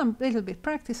 some little bit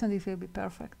practice and it will be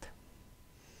perfect.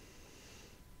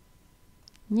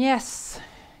 Yes,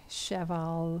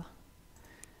 cheval.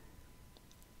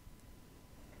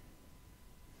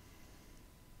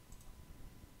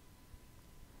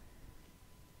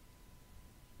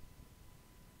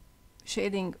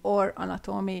 Shading or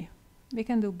anatomy, we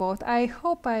can do both. I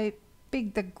hope I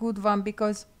picked a good one,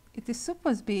 because it is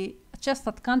supposed to be a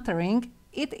chestnut cantering.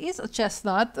 It is a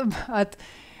chestnut, but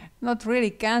not really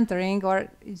cantering, or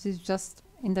it is just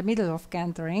in the middle of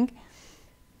cantering.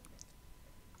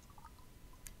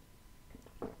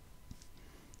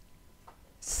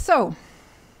 So,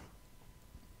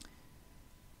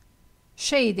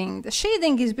 shading. The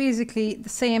shading is basically the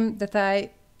same that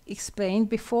I explained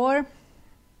before.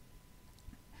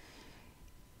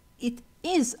 It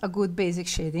is a good basic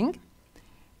shading.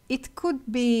 It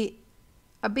could be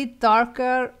a bit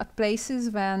darker at places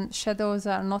when shadows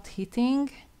are not hitting.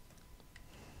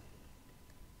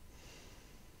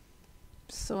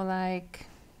 So like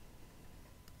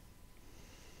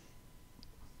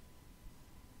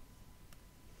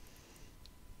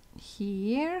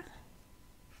here,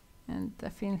 and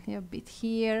definitely a bit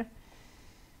here,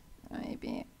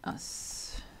 maybe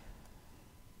us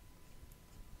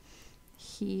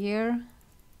here,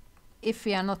 if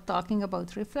we are not talking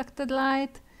about reflected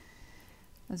light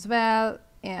as well.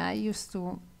 Yeah, I used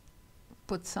to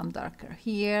put some darker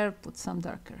here, put some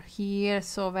darker here,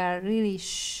 so where really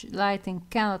lighting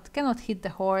cannot hit the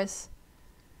horse,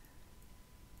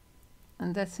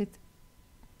 and that's it.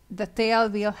 The tail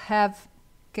will have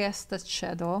casted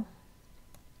shadow,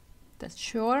 that's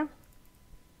sure.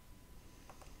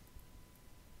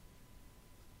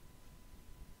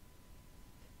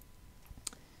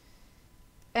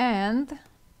 And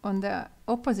on the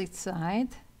opposite side,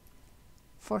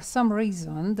 for some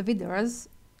reason, the withers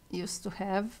used to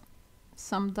have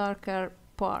some darker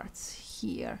parts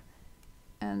here,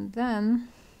 and then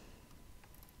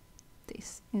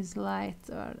this is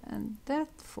lighter, and that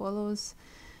follows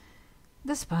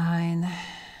the spine.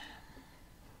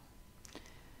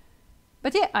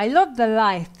 But yeah, I love the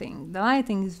lighting. The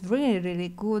lighting is really, really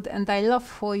good, and I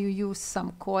love how you use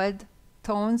some cold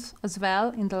tones as well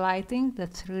in the lighting.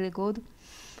 That's really good.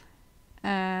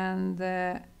 And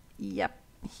yep,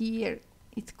 here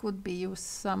it could be used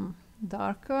some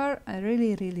darker. I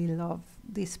really, really love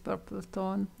this purple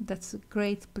tone. That's a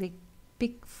great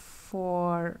pick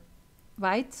for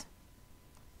white.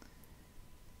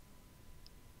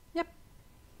 Yep.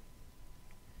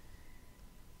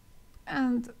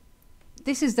 And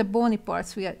this is the bony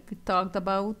parts we talked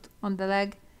about on the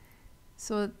leg.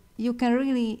 So you can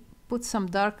really put some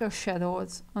darker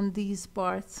shadows on these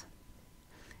parts,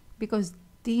 because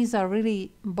these are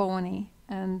really bony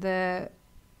and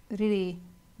really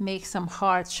make some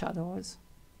hard shadows.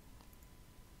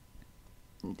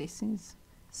 This is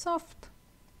soft.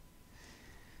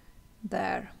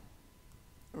 There,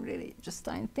 really just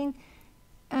tiny thing.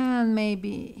 And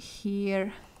maybe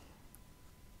here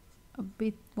a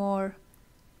bit more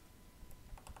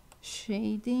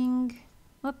shading,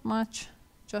 not much,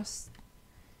 just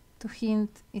to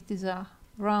hint it is a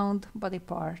round body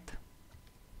part.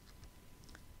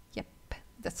 Yep,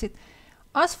 that's it.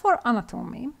 As for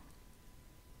anatomy,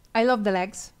 I love the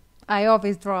legs. I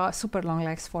always draw super long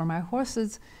legs for my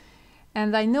horses,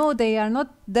 and I know they are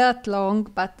not that long,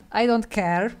 but I don't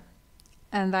care,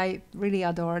 and I really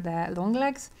adore the long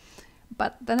legs.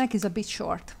 But the neck is a bit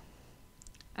short,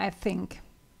 I think,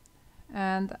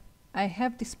 and I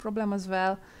have this problem as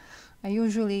well. I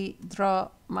usually draw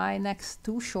my necks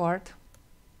too short,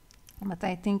 but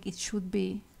I think it should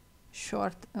be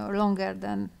short or longer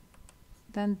than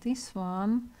this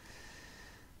one.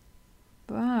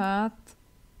 But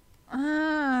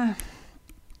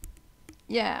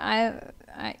yeah,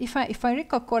 if I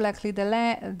recall correctly,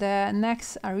 the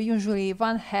necks are usually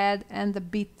one head and a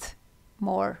bit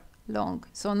more long.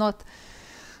 So not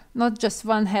just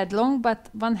one head long, but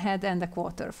one head and a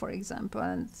quarter, for example,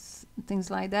 and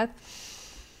things like that.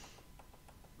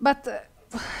 But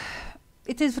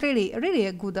it is really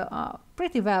a good,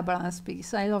 pretty well balanced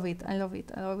piece. I love it. I love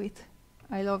it. I love it.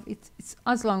 I love it. It's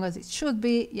as long as it should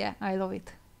be. Yeah, I love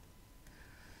it.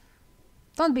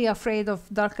 Don't be afraid of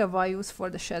darker values for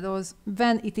the shadows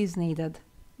when it is needed,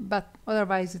 but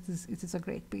otherwise it is a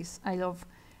great piece. I love.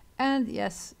 And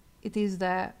yes, it is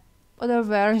the other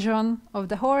version of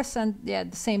the horse, and yeah,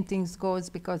 the same things goes,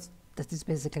 because that is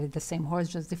basically the same horse,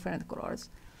 just different colors.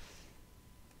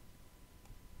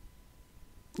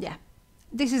 yeah,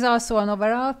 this is also an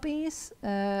overall piece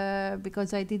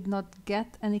because I did not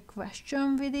get any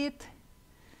question with it.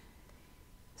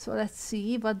 So let's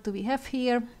see, what do we have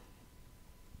here?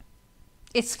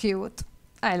 It's cute.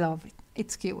 I love it.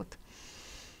 It's cute.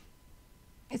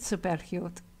 It's super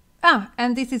cute. Ah,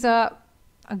 and this is a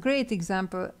great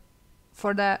example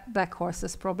for the black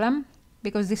horses problem,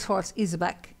 because this horse is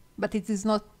black, but it is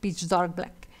not pitch dark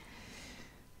black.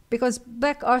 Because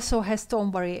black also has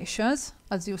tone variations,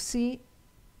 as you see.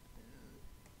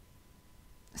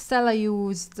 Stella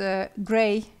used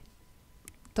gray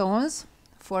tones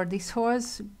for this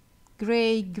horse,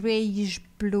 gray, grayish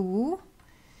blue,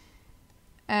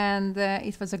 and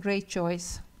it was a great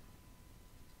choice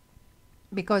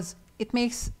because it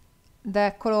makes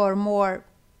the color more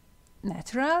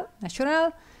natural,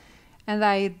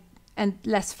 and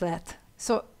less flat.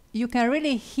 So you can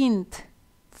really hint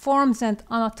forms and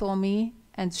anatomy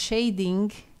and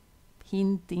shading,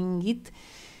 hinting it,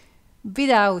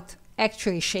 without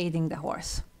actually shading the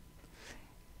horse.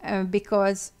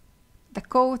 Because the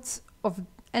coats of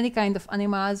any kind of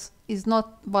animals is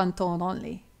not one tone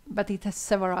only, but it has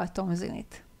several tones in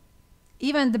it.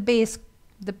 Even the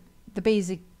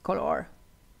basic color,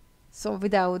 so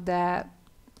without the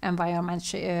environment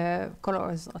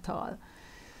colors at all.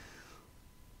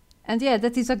 And yeah,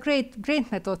 that is a great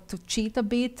method to cheat a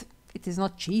bit. It is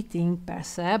not cheating per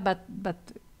se, but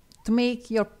to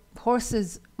make your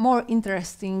horses more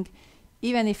interesting,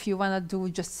 even if you want to do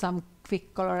just some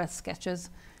quick colored sketches.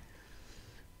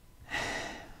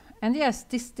 And yes,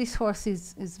 this horse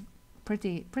is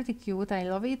pretty cute. I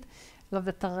love it. Love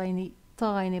the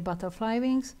tiny butterfly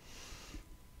wings.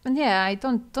 And yeah, I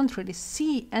don't really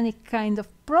see any kind of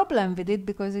problem with it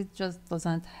because it just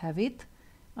doesn't have it.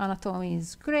 Anatomy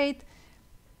is great.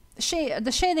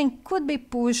 The shading could be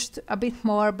pushed a bit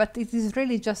more, but it is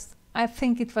really just, I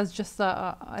think it was just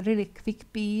a really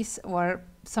quick piece or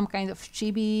some kind of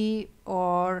chibi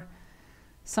or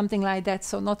something like that,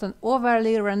 so not an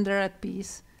overly rendered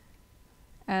piece.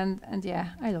 And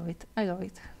yeah, I love it.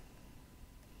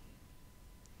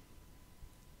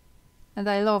 And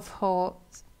I love how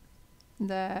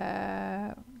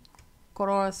the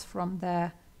colors from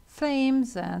the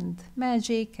flames and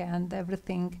magic and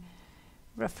everything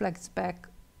reflects back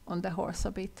on the horse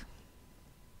a bit.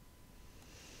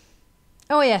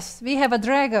 Oh yes, we have a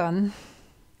dragon.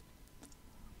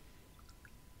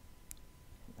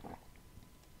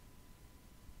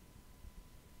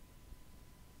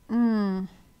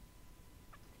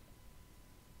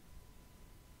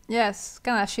 Yes,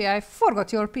 Kanashi, I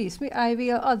forgot your piece. I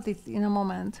will add it in a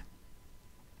moment.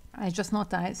 I just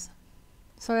noticed.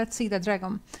 So let's see the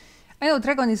dragon. I know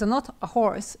dragon is not a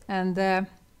horse and a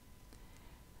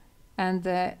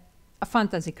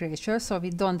fantasy creature, so we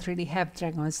don't really have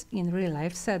dragons in real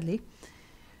life, sadly.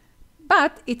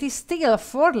 But it is still a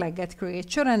four-legged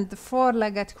creature, and the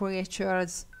four-legged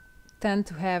creatures tend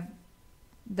to have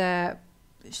the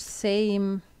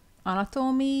same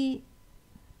anatomy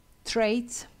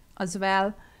traits as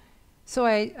well. So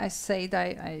I said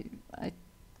I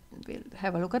will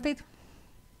have a look at it.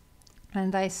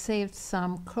 And I saved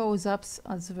some close-ups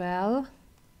as well.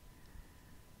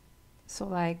 So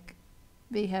like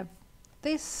we have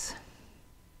this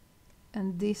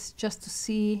and this just to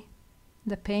see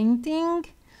the painting.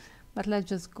 But let's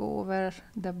just go over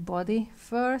the body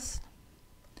first.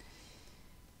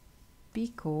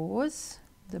 Because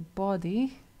the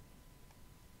body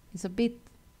is a bit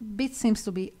seems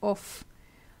to be off,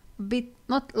 a bit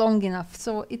not long enough.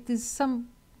 So it is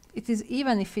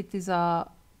even if it is a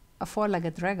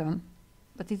four-legged dragon,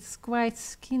 but it's quite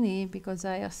skinny because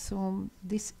I assume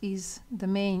this is the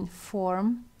main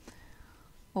form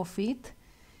of it,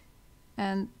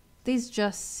 and this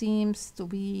just seems to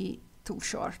be too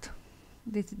short.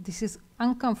 This is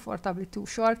uncomfortably too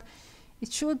short.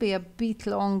 It should be a bit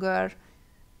longer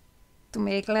to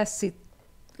make less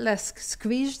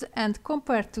squished, and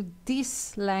compared to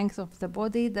this length of the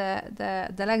body,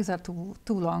 the legs are too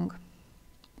long.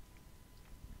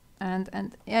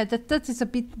 And yeah, that is a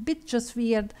bit just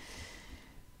weird,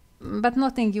 but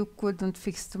nothing you couldn't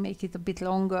fix to make it a bit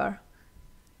longer.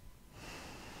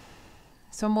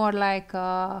 So more like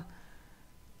a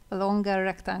longer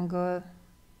rectangle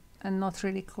and not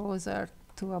really closer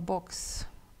to a box,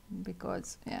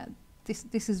 because yeah,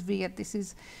 this is weird. This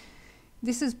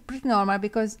is pretty normal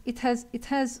because it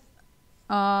has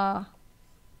a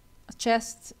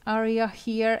chest area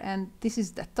here, and this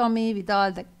is the tummy with all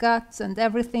the guts and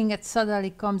everything, and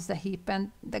suddenly comes the hip,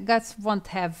 and the guts won't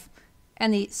have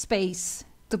any space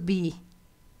to be.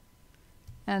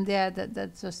 And yeah,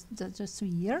 that's just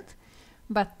weird.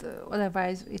 but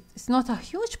otherwise it's not a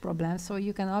huge problem, so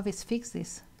you can always fix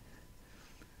this.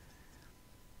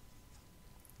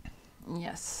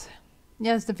 Yes,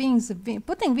 the wings,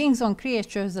 putting wings on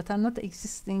creatures that are not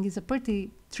existing is a pretty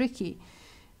tricky,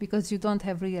 because you don't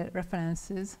have real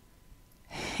references.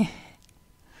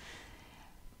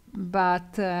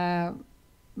 But yeah,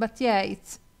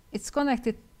 it's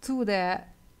connected to the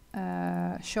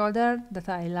shoulder that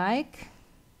I like.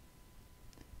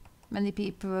 Many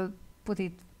people put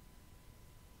it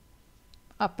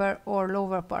upper or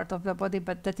lower part of the body,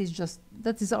 but that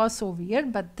is also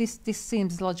weird, but this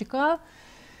seems logical.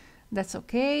 That's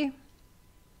okay.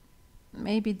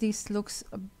 Maybe this looks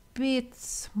a bit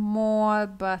small,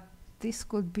 but this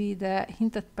could be the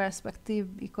hinted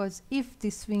perspective, because if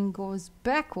this wing goes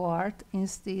backward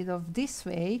instead of this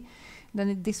way,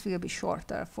 then this will be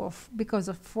shorter because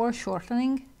of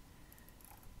foreshortening.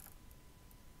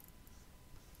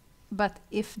 But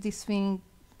if this wing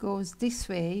goes this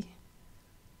way,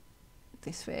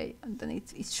 then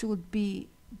it should be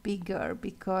bigger,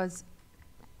 because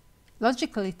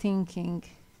logically thinking,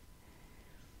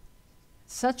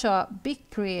 such a big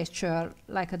creature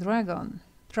like a dragon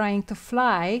trying to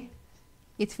fly,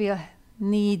 it will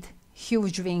need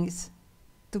huge wings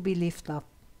to be lifted up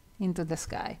into the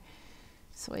sky.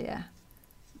 So yeah,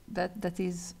 that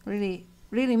is really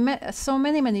so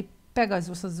many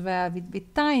Pegasus as well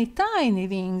with tiny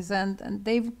wings, and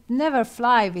they never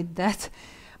fly with that.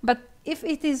 But if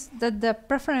it is the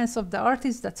preference of the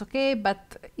artist, that's okay.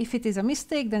 But if it is a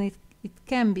mistake, then it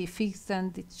can be fixed,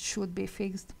 and it should be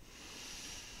fixed.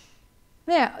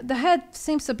 Yeah, the head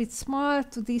seems a bit small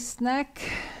to this neck,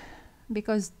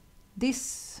 because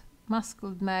this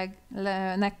muscled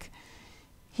neck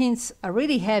hints a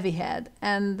really heavy head,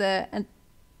 and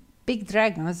big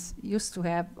dragons used to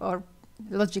have, or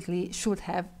logically should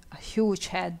have, a huge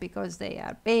head, because they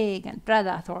are big and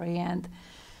predatory and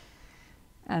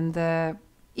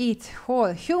eat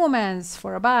whole humans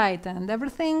for a bite and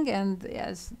everything. And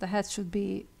yes, the head should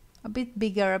be a bit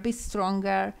bigger, a bit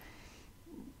stronger,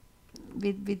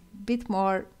 with bit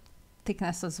more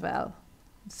thickness as well.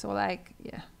 So like,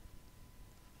 yeah,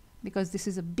 because this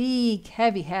is a big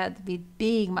heavy head with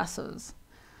big muscles,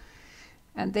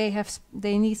 and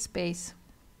they need space.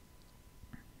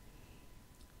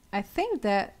 I think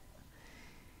that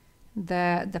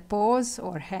the paws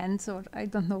or hands, or I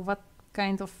don't know what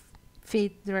kind of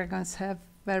feet dragons have,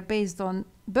 were based on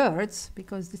birds,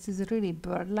 because this is really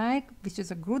bird-like, which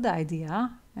is a good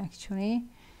idea actually.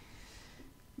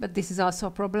 But this is also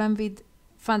a problem with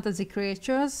fantasy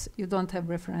creatures. You don't have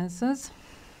references,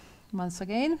 once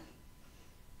again.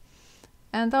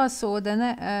 And also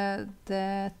the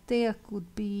tail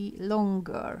could be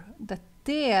longer. The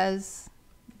tail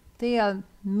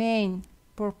main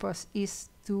purpose is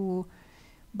to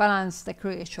balance the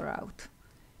creature out.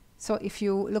 So if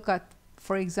you look at,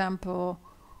 for example,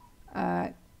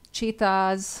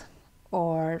 cheetahs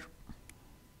or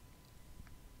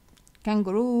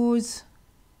kangaroos,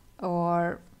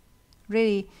 or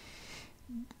really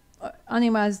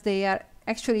animals, they are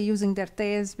actually using their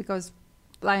tails, because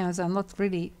lions are not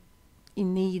really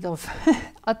in need of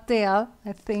a tail,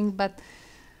 I think, but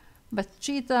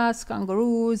cheetahs,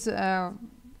 kangaroos,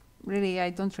 really,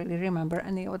 I don't really remember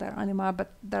any other animal,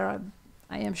 but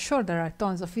I am sure there are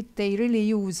tons of it. They really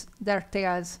use their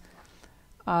tails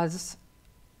as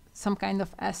some kind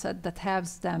of asset that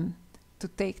helps them to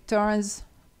take turns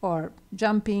or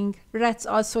jumping. Rats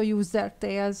also use their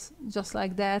tails just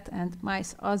like that, and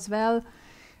mice as well.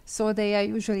 So they are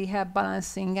usually have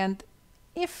balancing. And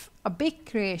if a big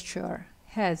creature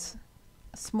has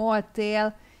a small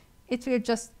tail, it will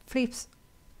just flips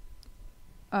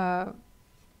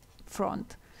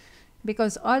front,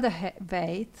 because all the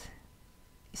weight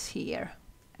is here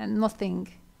and nothing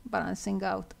balancing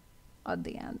out at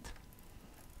the end.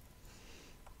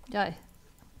 Yeah.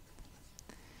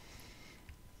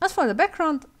 As for the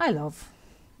background, I love.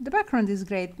 The background is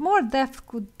great. More depth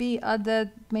could be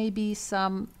added, maybe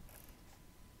some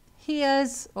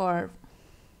hills, or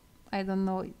I don't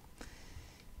know,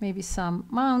 maybe some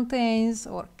mountains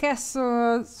or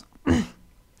castles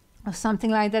or something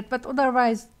like that. But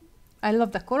otherwise, I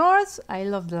love the colors, I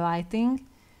love the lighting.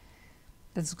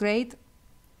 That's great.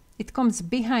 It comes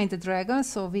behind the dragon,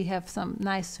 so we have some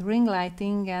nice ring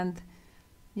lighting, and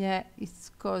yeah, it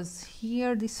goes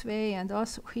here this way and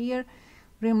also here.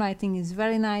 Rim lighting is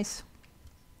very nice.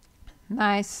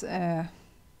 Nice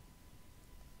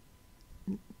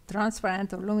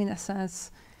transparent or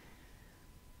luminescence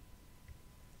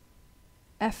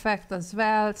effect as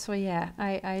well. So yeah,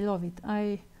 I love it.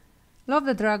 I love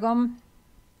the dragon.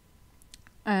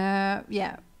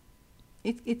 Yeah,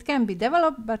 it can be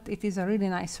developed, but it is a really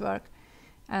nice work.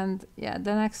 And yeah,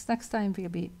 the next time will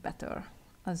be better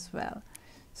as well.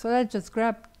 So let's just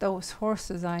grab those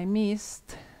horses I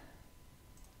missed.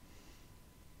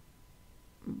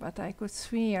 But I could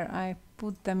swear I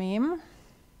put them in.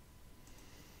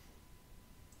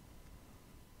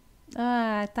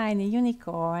 Ah, tiny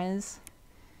unicorns.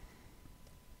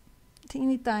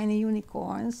 Teeny tiny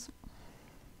unicorns.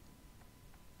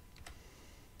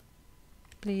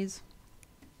 Please.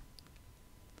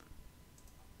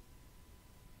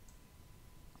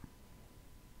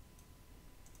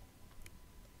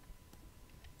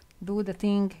 Do the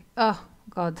thing. Oh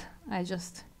God, I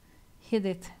just hit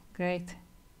it. Great.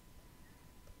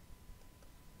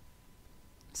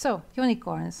 So,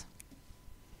 unicorns.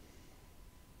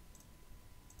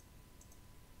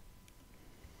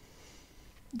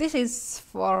 This is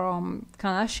from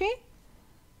Kanashi.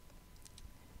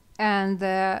 And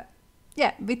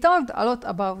yeah, we talked a lot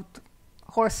about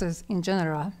horses in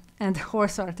general and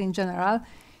horse art in general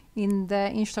in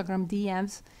the Instagram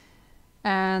DMs.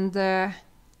 And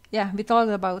yeah, we talked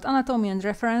about anatomy and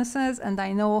references, and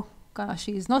I know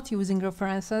Kanashi is not using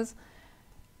references,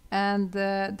 and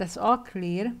that's all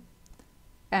clear.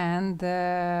 And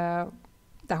the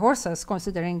horses,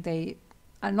 considering they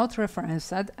are not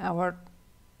referenced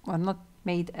or not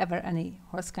made ever any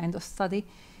horse kind of study,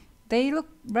 they look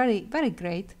very, very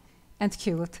great and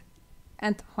cute.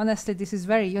 And honestly, this is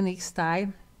very unique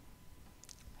style.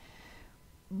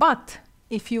 But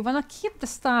if you want to keep the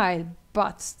style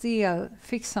but still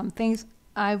fix some things,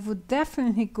 I would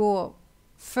definitely go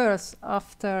first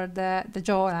after the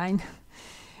jawline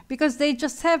because they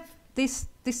just have this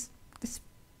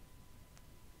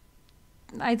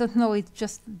I don't know, it's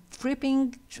just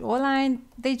dripping jawline.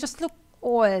 They just look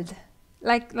old,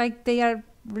 like they are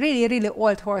really, really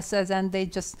old horses, and they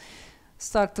just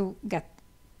start to get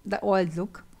the old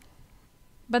look.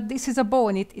 But this is a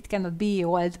bone, it cannot be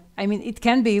old. I mean, it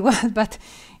can be old, but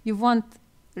you won't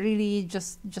really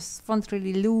just won't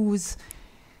really lose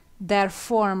their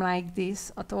form like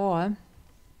this at all.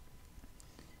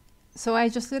 So I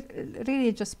just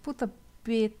really just put a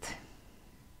bit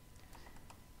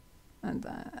and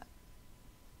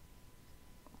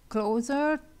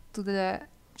closer to the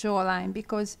jawline,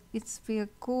 because it will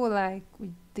go like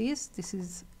with this. This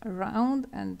is around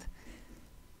and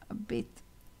a bit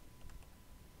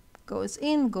goes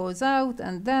in, goes out,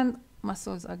 and then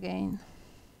muscles again.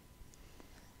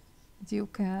 You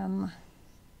can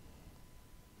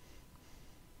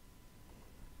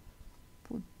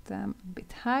put them a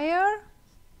bit higher,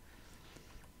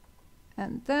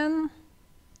 and then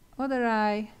other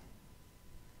eye.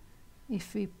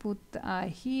 If we put the eye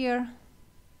here,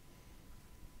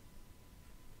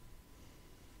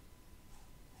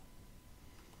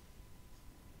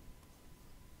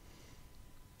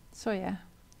 so yeah,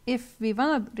 if we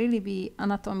want to really be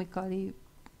anatomically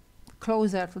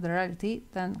closer to the reality,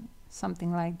 then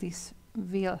something like this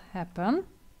will happen.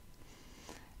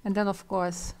 And then of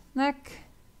course neck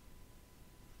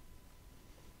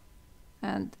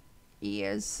and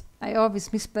ears. I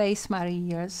always misplace my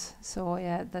ears, so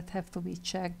yeah, that have to be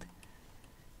checked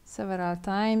several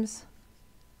times.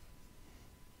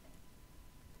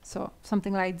 So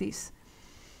something like this.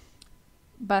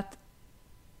 But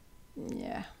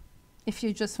yeah, if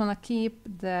you just want to keep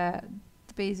the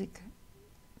basic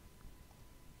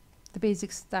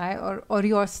style or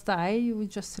your style, you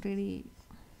would just really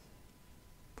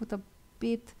put a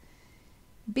bit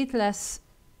less.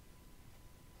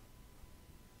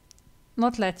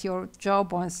 Not let your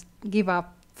jawbones give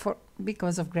up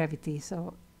because of gravity.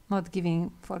 So not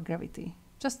giving for gravity.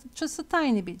 Just a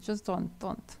tiny bit. Just don't.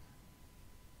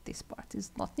 This part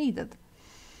is not needed.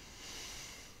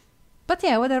 But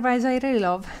yeah, otherwise I really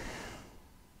love.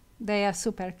 They are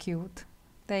super cute.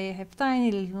 They have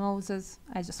tiny little noses.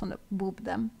 I just want to boop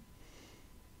them.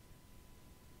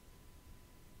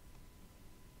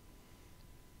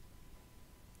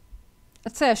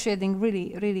 Cell shading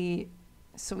really, really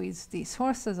suits these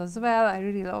horses as well. I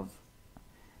really love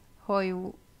how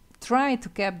you try to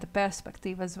keep the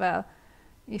perspective as well.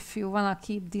 If you want to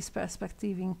keep this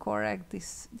perspective incorrect,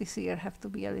 this ear have to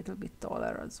be a little bit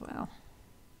taller as well.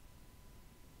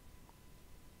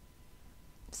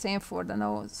 Same for the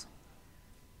nose.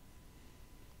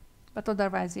 But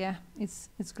otherwise, yeah,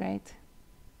 it's great.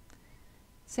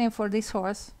 Same for this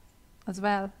horse as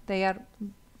well. They are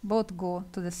both go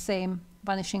to the same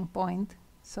vanishing point.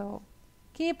 So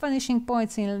keep vanishing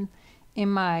points in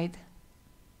mind.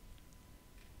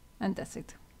 And that's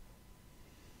it.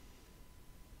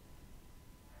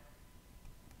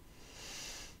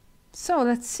 So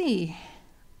let's see.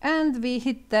 And we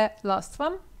hit the last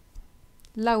one.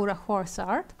 Laura horse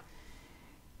art.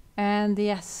 And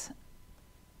yes,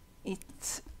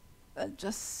 it's,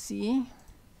 just see.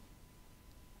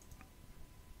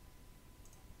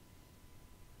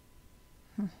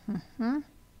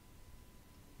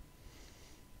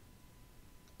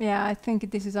 Yeah, I think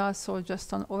this is also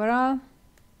just an overall.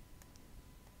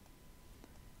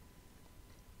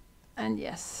 And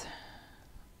yes,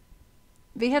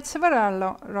 we had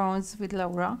several rounds with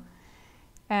Laura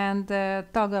and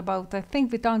talked about, I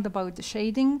think we talked about the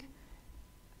shading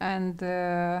and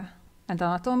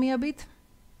anatomy a bit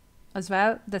as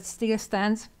well. That still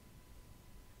stands.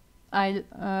 I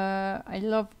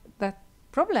love that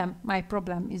problem. My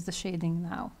problem is the shading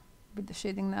now, with the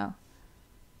shading now.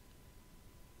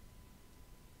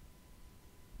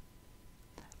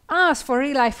 As for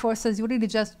real life horses, you really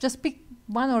just pick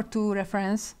one or two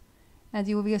reference and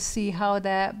you will see how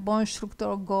the bone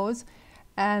structure goes.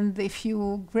 And if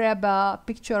you grab a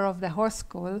picture of the horse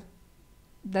skull,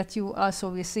 that you also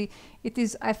will see, it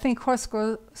is, I think horse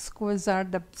skulls are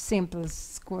the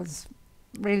simplest skulls,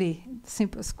 really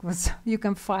simple skulls you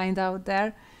can find out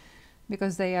there,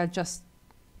 because they are just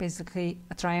basically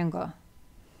a triangle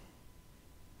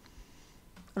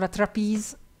or a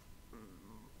trapeze.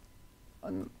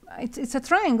 It's a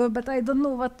triangle, but I don't know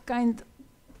what kind,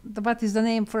 what is the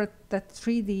name for that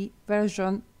 3D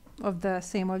version of the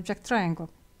same object, triangle.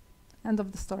 End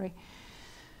of the story.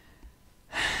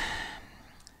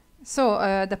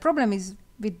 So the problem is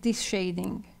with this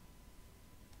shading,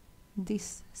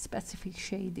 this specific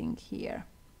shading here.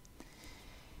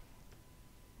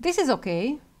 This is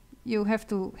okay. You have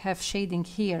to have shading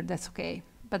here, that's okay.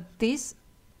 But this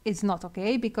is not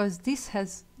okay, because this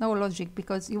has no logic,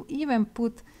 because you even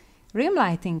put rim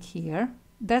lighting here.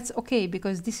 That's okay,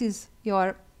 because this is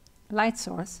your light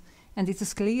source and it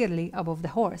is clearly above the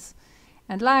horse.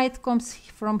 And light comes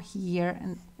from here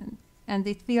and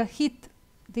it will hit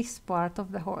this part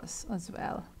of the horse as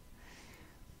well.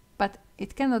 But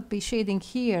it cannot be shading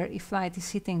here if light is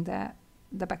hitting the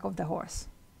back of the horse.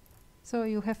 So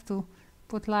you have to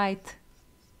put light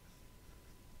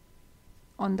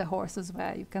on the horse as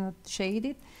well. You cannot shade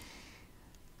it.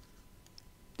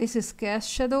 This is cast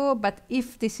shadow, but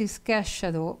if this is cast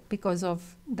shadow because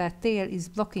of that tail is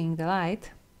blocking the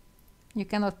light, you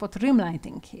cannot put rim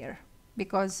lighting here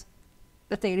because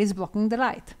the tail is blocking the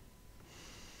light.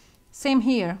 Same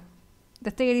here.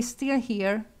 The tail is still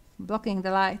here, blocking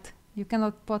the light. You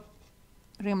cannot put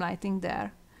rim lighting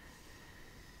there.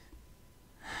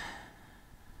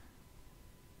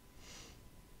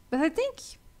 But I think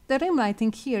the rim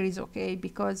lighting here is okay,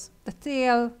 because the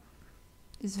tail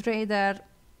is rather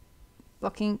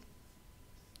blocking.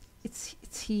 It's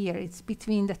here, it's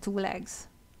between the two legs.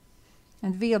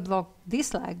 And we'll block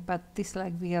this leg, but this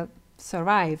leg will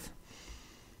survive.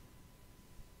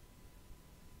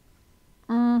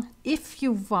 If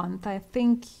you want, I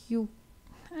think you...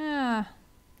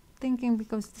 thinking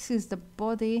because this is the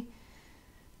body.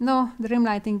 No, the rim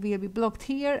lighting will be blocked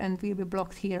here and will be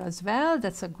blocked here as well.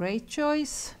 That's a great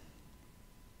choice.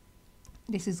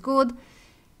 This is good.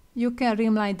 You can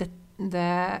rim light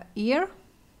the ear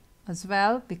as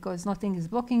well, because nothing is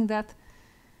blocking that.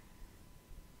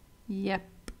 Yep,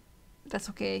 that's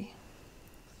okay.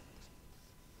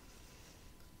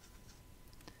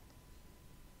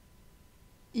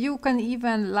 You can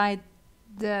even light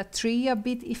the tree a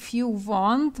bit if you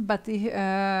want, but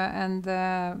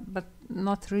but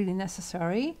not really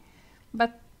necessary.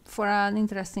 But for an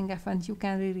interesting event, you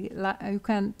can really you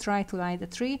can try to light the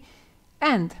tree.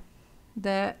 And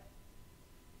the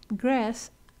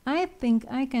grass, I think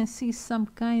I can see some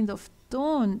kind of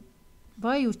tone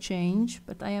value change,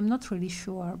 but I am not really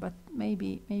sure. But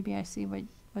maybe I see,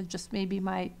 but just maybe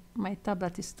my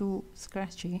tablet is too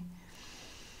scratchy.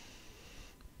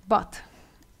 But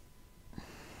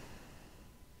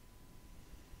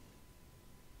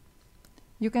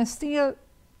you can still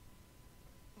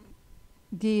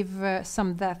give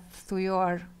some depth to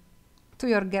your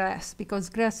grass, because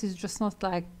grass is just not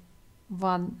like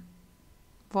one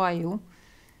value,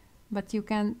 but you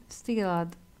can still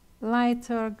add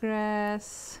lighter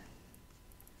grass,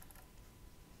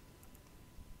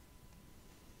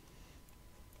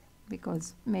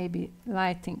 because maybe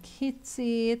lighting hits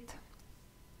it,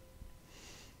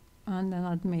 and then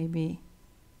add maybe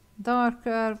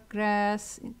darker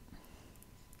grass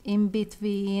in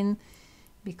between,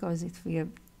 because it will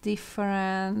be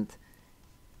different.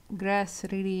 Grass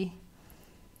really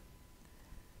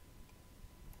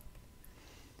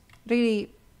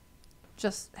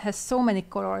just has so many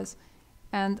colors.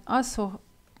 And also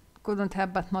couldn't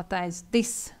help but notice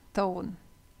this tone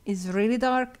is really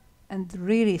dark and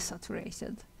really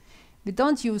saturated, We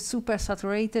don't use super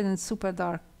saturated and super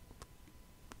dark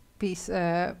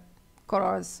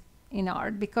colors in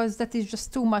art, because that is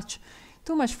just too much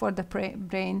for the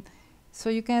brain. So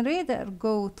you can either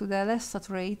go to the less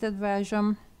saturated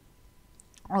version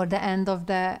or the end of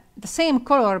the same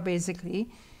color basically,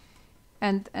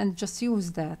 and just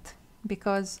use that,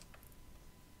 because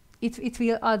it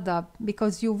will add up,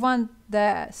 because you want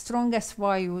the strongest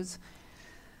values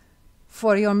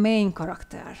for your main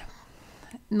character,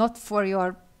 not for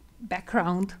your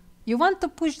background. You want to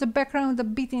push the background a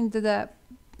bit into the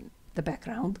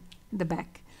background, the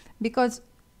back, because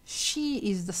she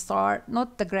is the star,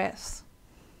 not the grass.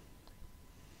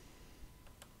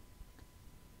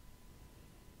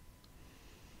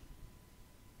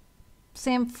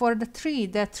 Same for the tree.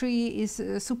 The tree is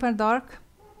super dark,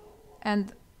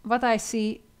 and what I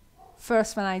see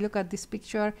first when I look at this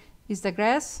picture is the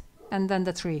grass, and then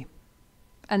the tree,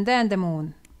 and then the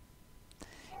moon,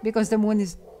 because the moon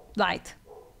is light,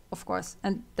 of course,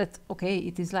 and that's okay,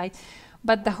 it is light.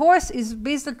 But the horse is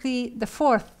basically the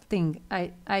fourth thing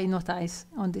I notice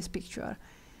on this picture,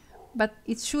 but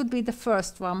it should be the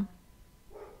first one.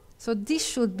 So this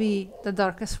should be the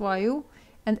darkest value,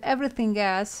 and everything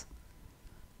else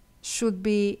should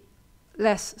be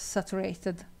less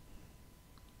saturated,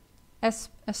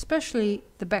 especially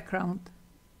the background,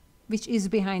 which is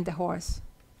behind the horse.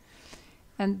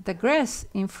 And the grass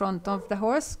in front of the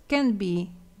horse can be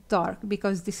dark,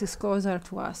 because this is closer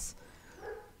to us.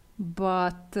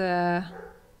 But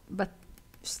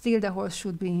still the horse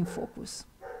should be in focus.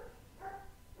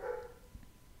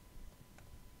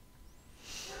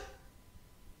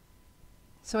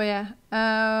 So yeah,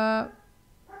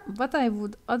 what I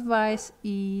would advise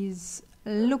is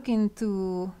look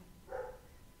into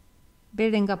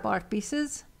building up art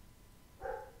pieces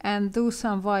and do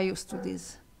some values to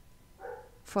this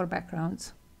for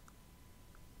backgrounds.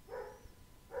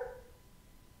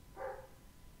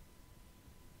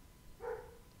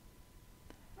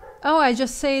 Oh, I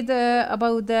just said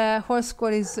about the horse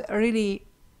core is really,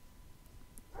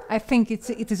 I think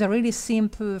it is a really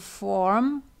simple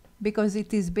form, because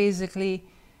it is basically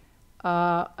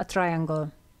a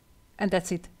triangle, and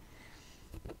that's it.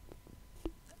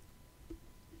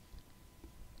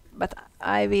 But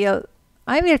I will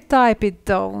type it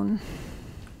down.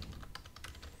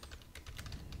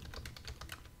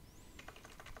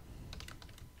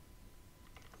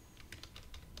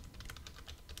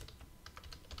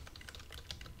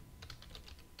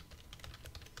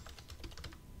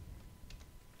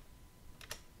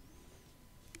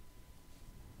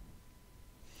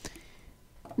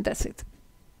 That's it.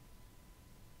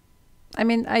 I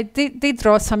mean, I did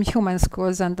draw some human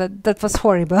skulls, and that was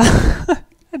horrible.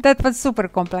 That was super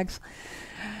complex.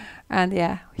 And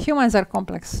yeah, humans are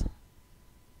complex.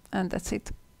 And that's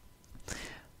it.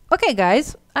 Okay,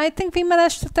 guys, I think we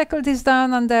managed to tackle this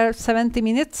down under 70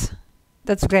 minutes.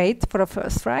 That's great for a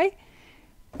first try.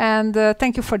 And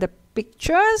thank you for the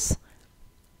pictures.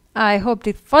 I hope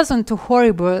it wasn't too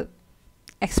horrible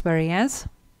experience.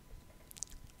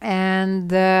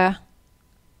 And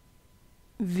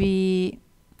we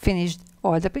finished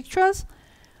all the pictures.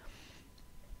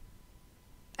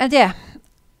 And yeah,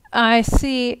 I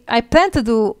plan to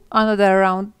do another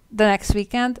round the next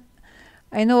weekend.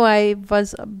 I know I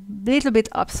was a little bit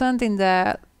absent in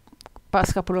the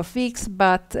past couple of weeks,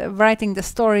 but writing the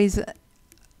stories,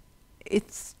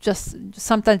 it's just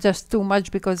sometimes just too much,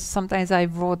 because sometimes I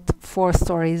wrote 4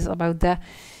 stories about the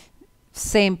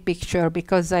same picture,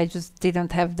 because I just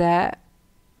didn't have the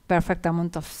perfect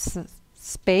amount of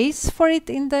space for it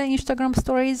in the Instagram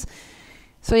stories.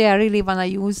 So yeah, I really want to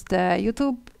use the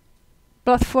YouTube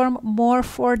platform more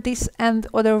for this and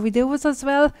other videos as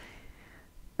well.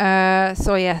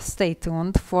 So yeah, stay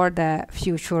tuned for the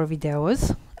future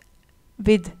videos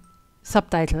with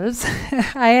subtitles.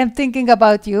 I am thinking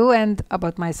about you and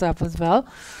about myself as well.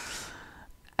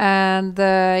 And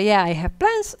yeah, I have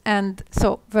plans, and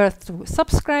so worth to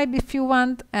subscribe if you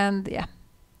want. And yeah,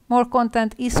 more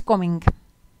content is coming.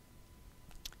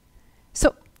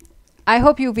 So I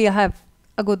hope you will have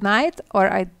a good night,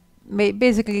 or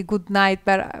basically good night,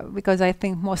 but because I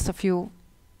think most of you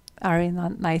are in a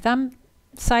nighttime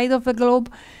side of the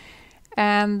globe.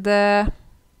 And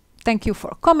thank you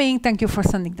for coming. Thank you for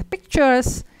sending the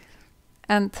pictures,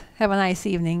 and have a nice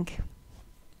evening.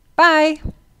 Bye.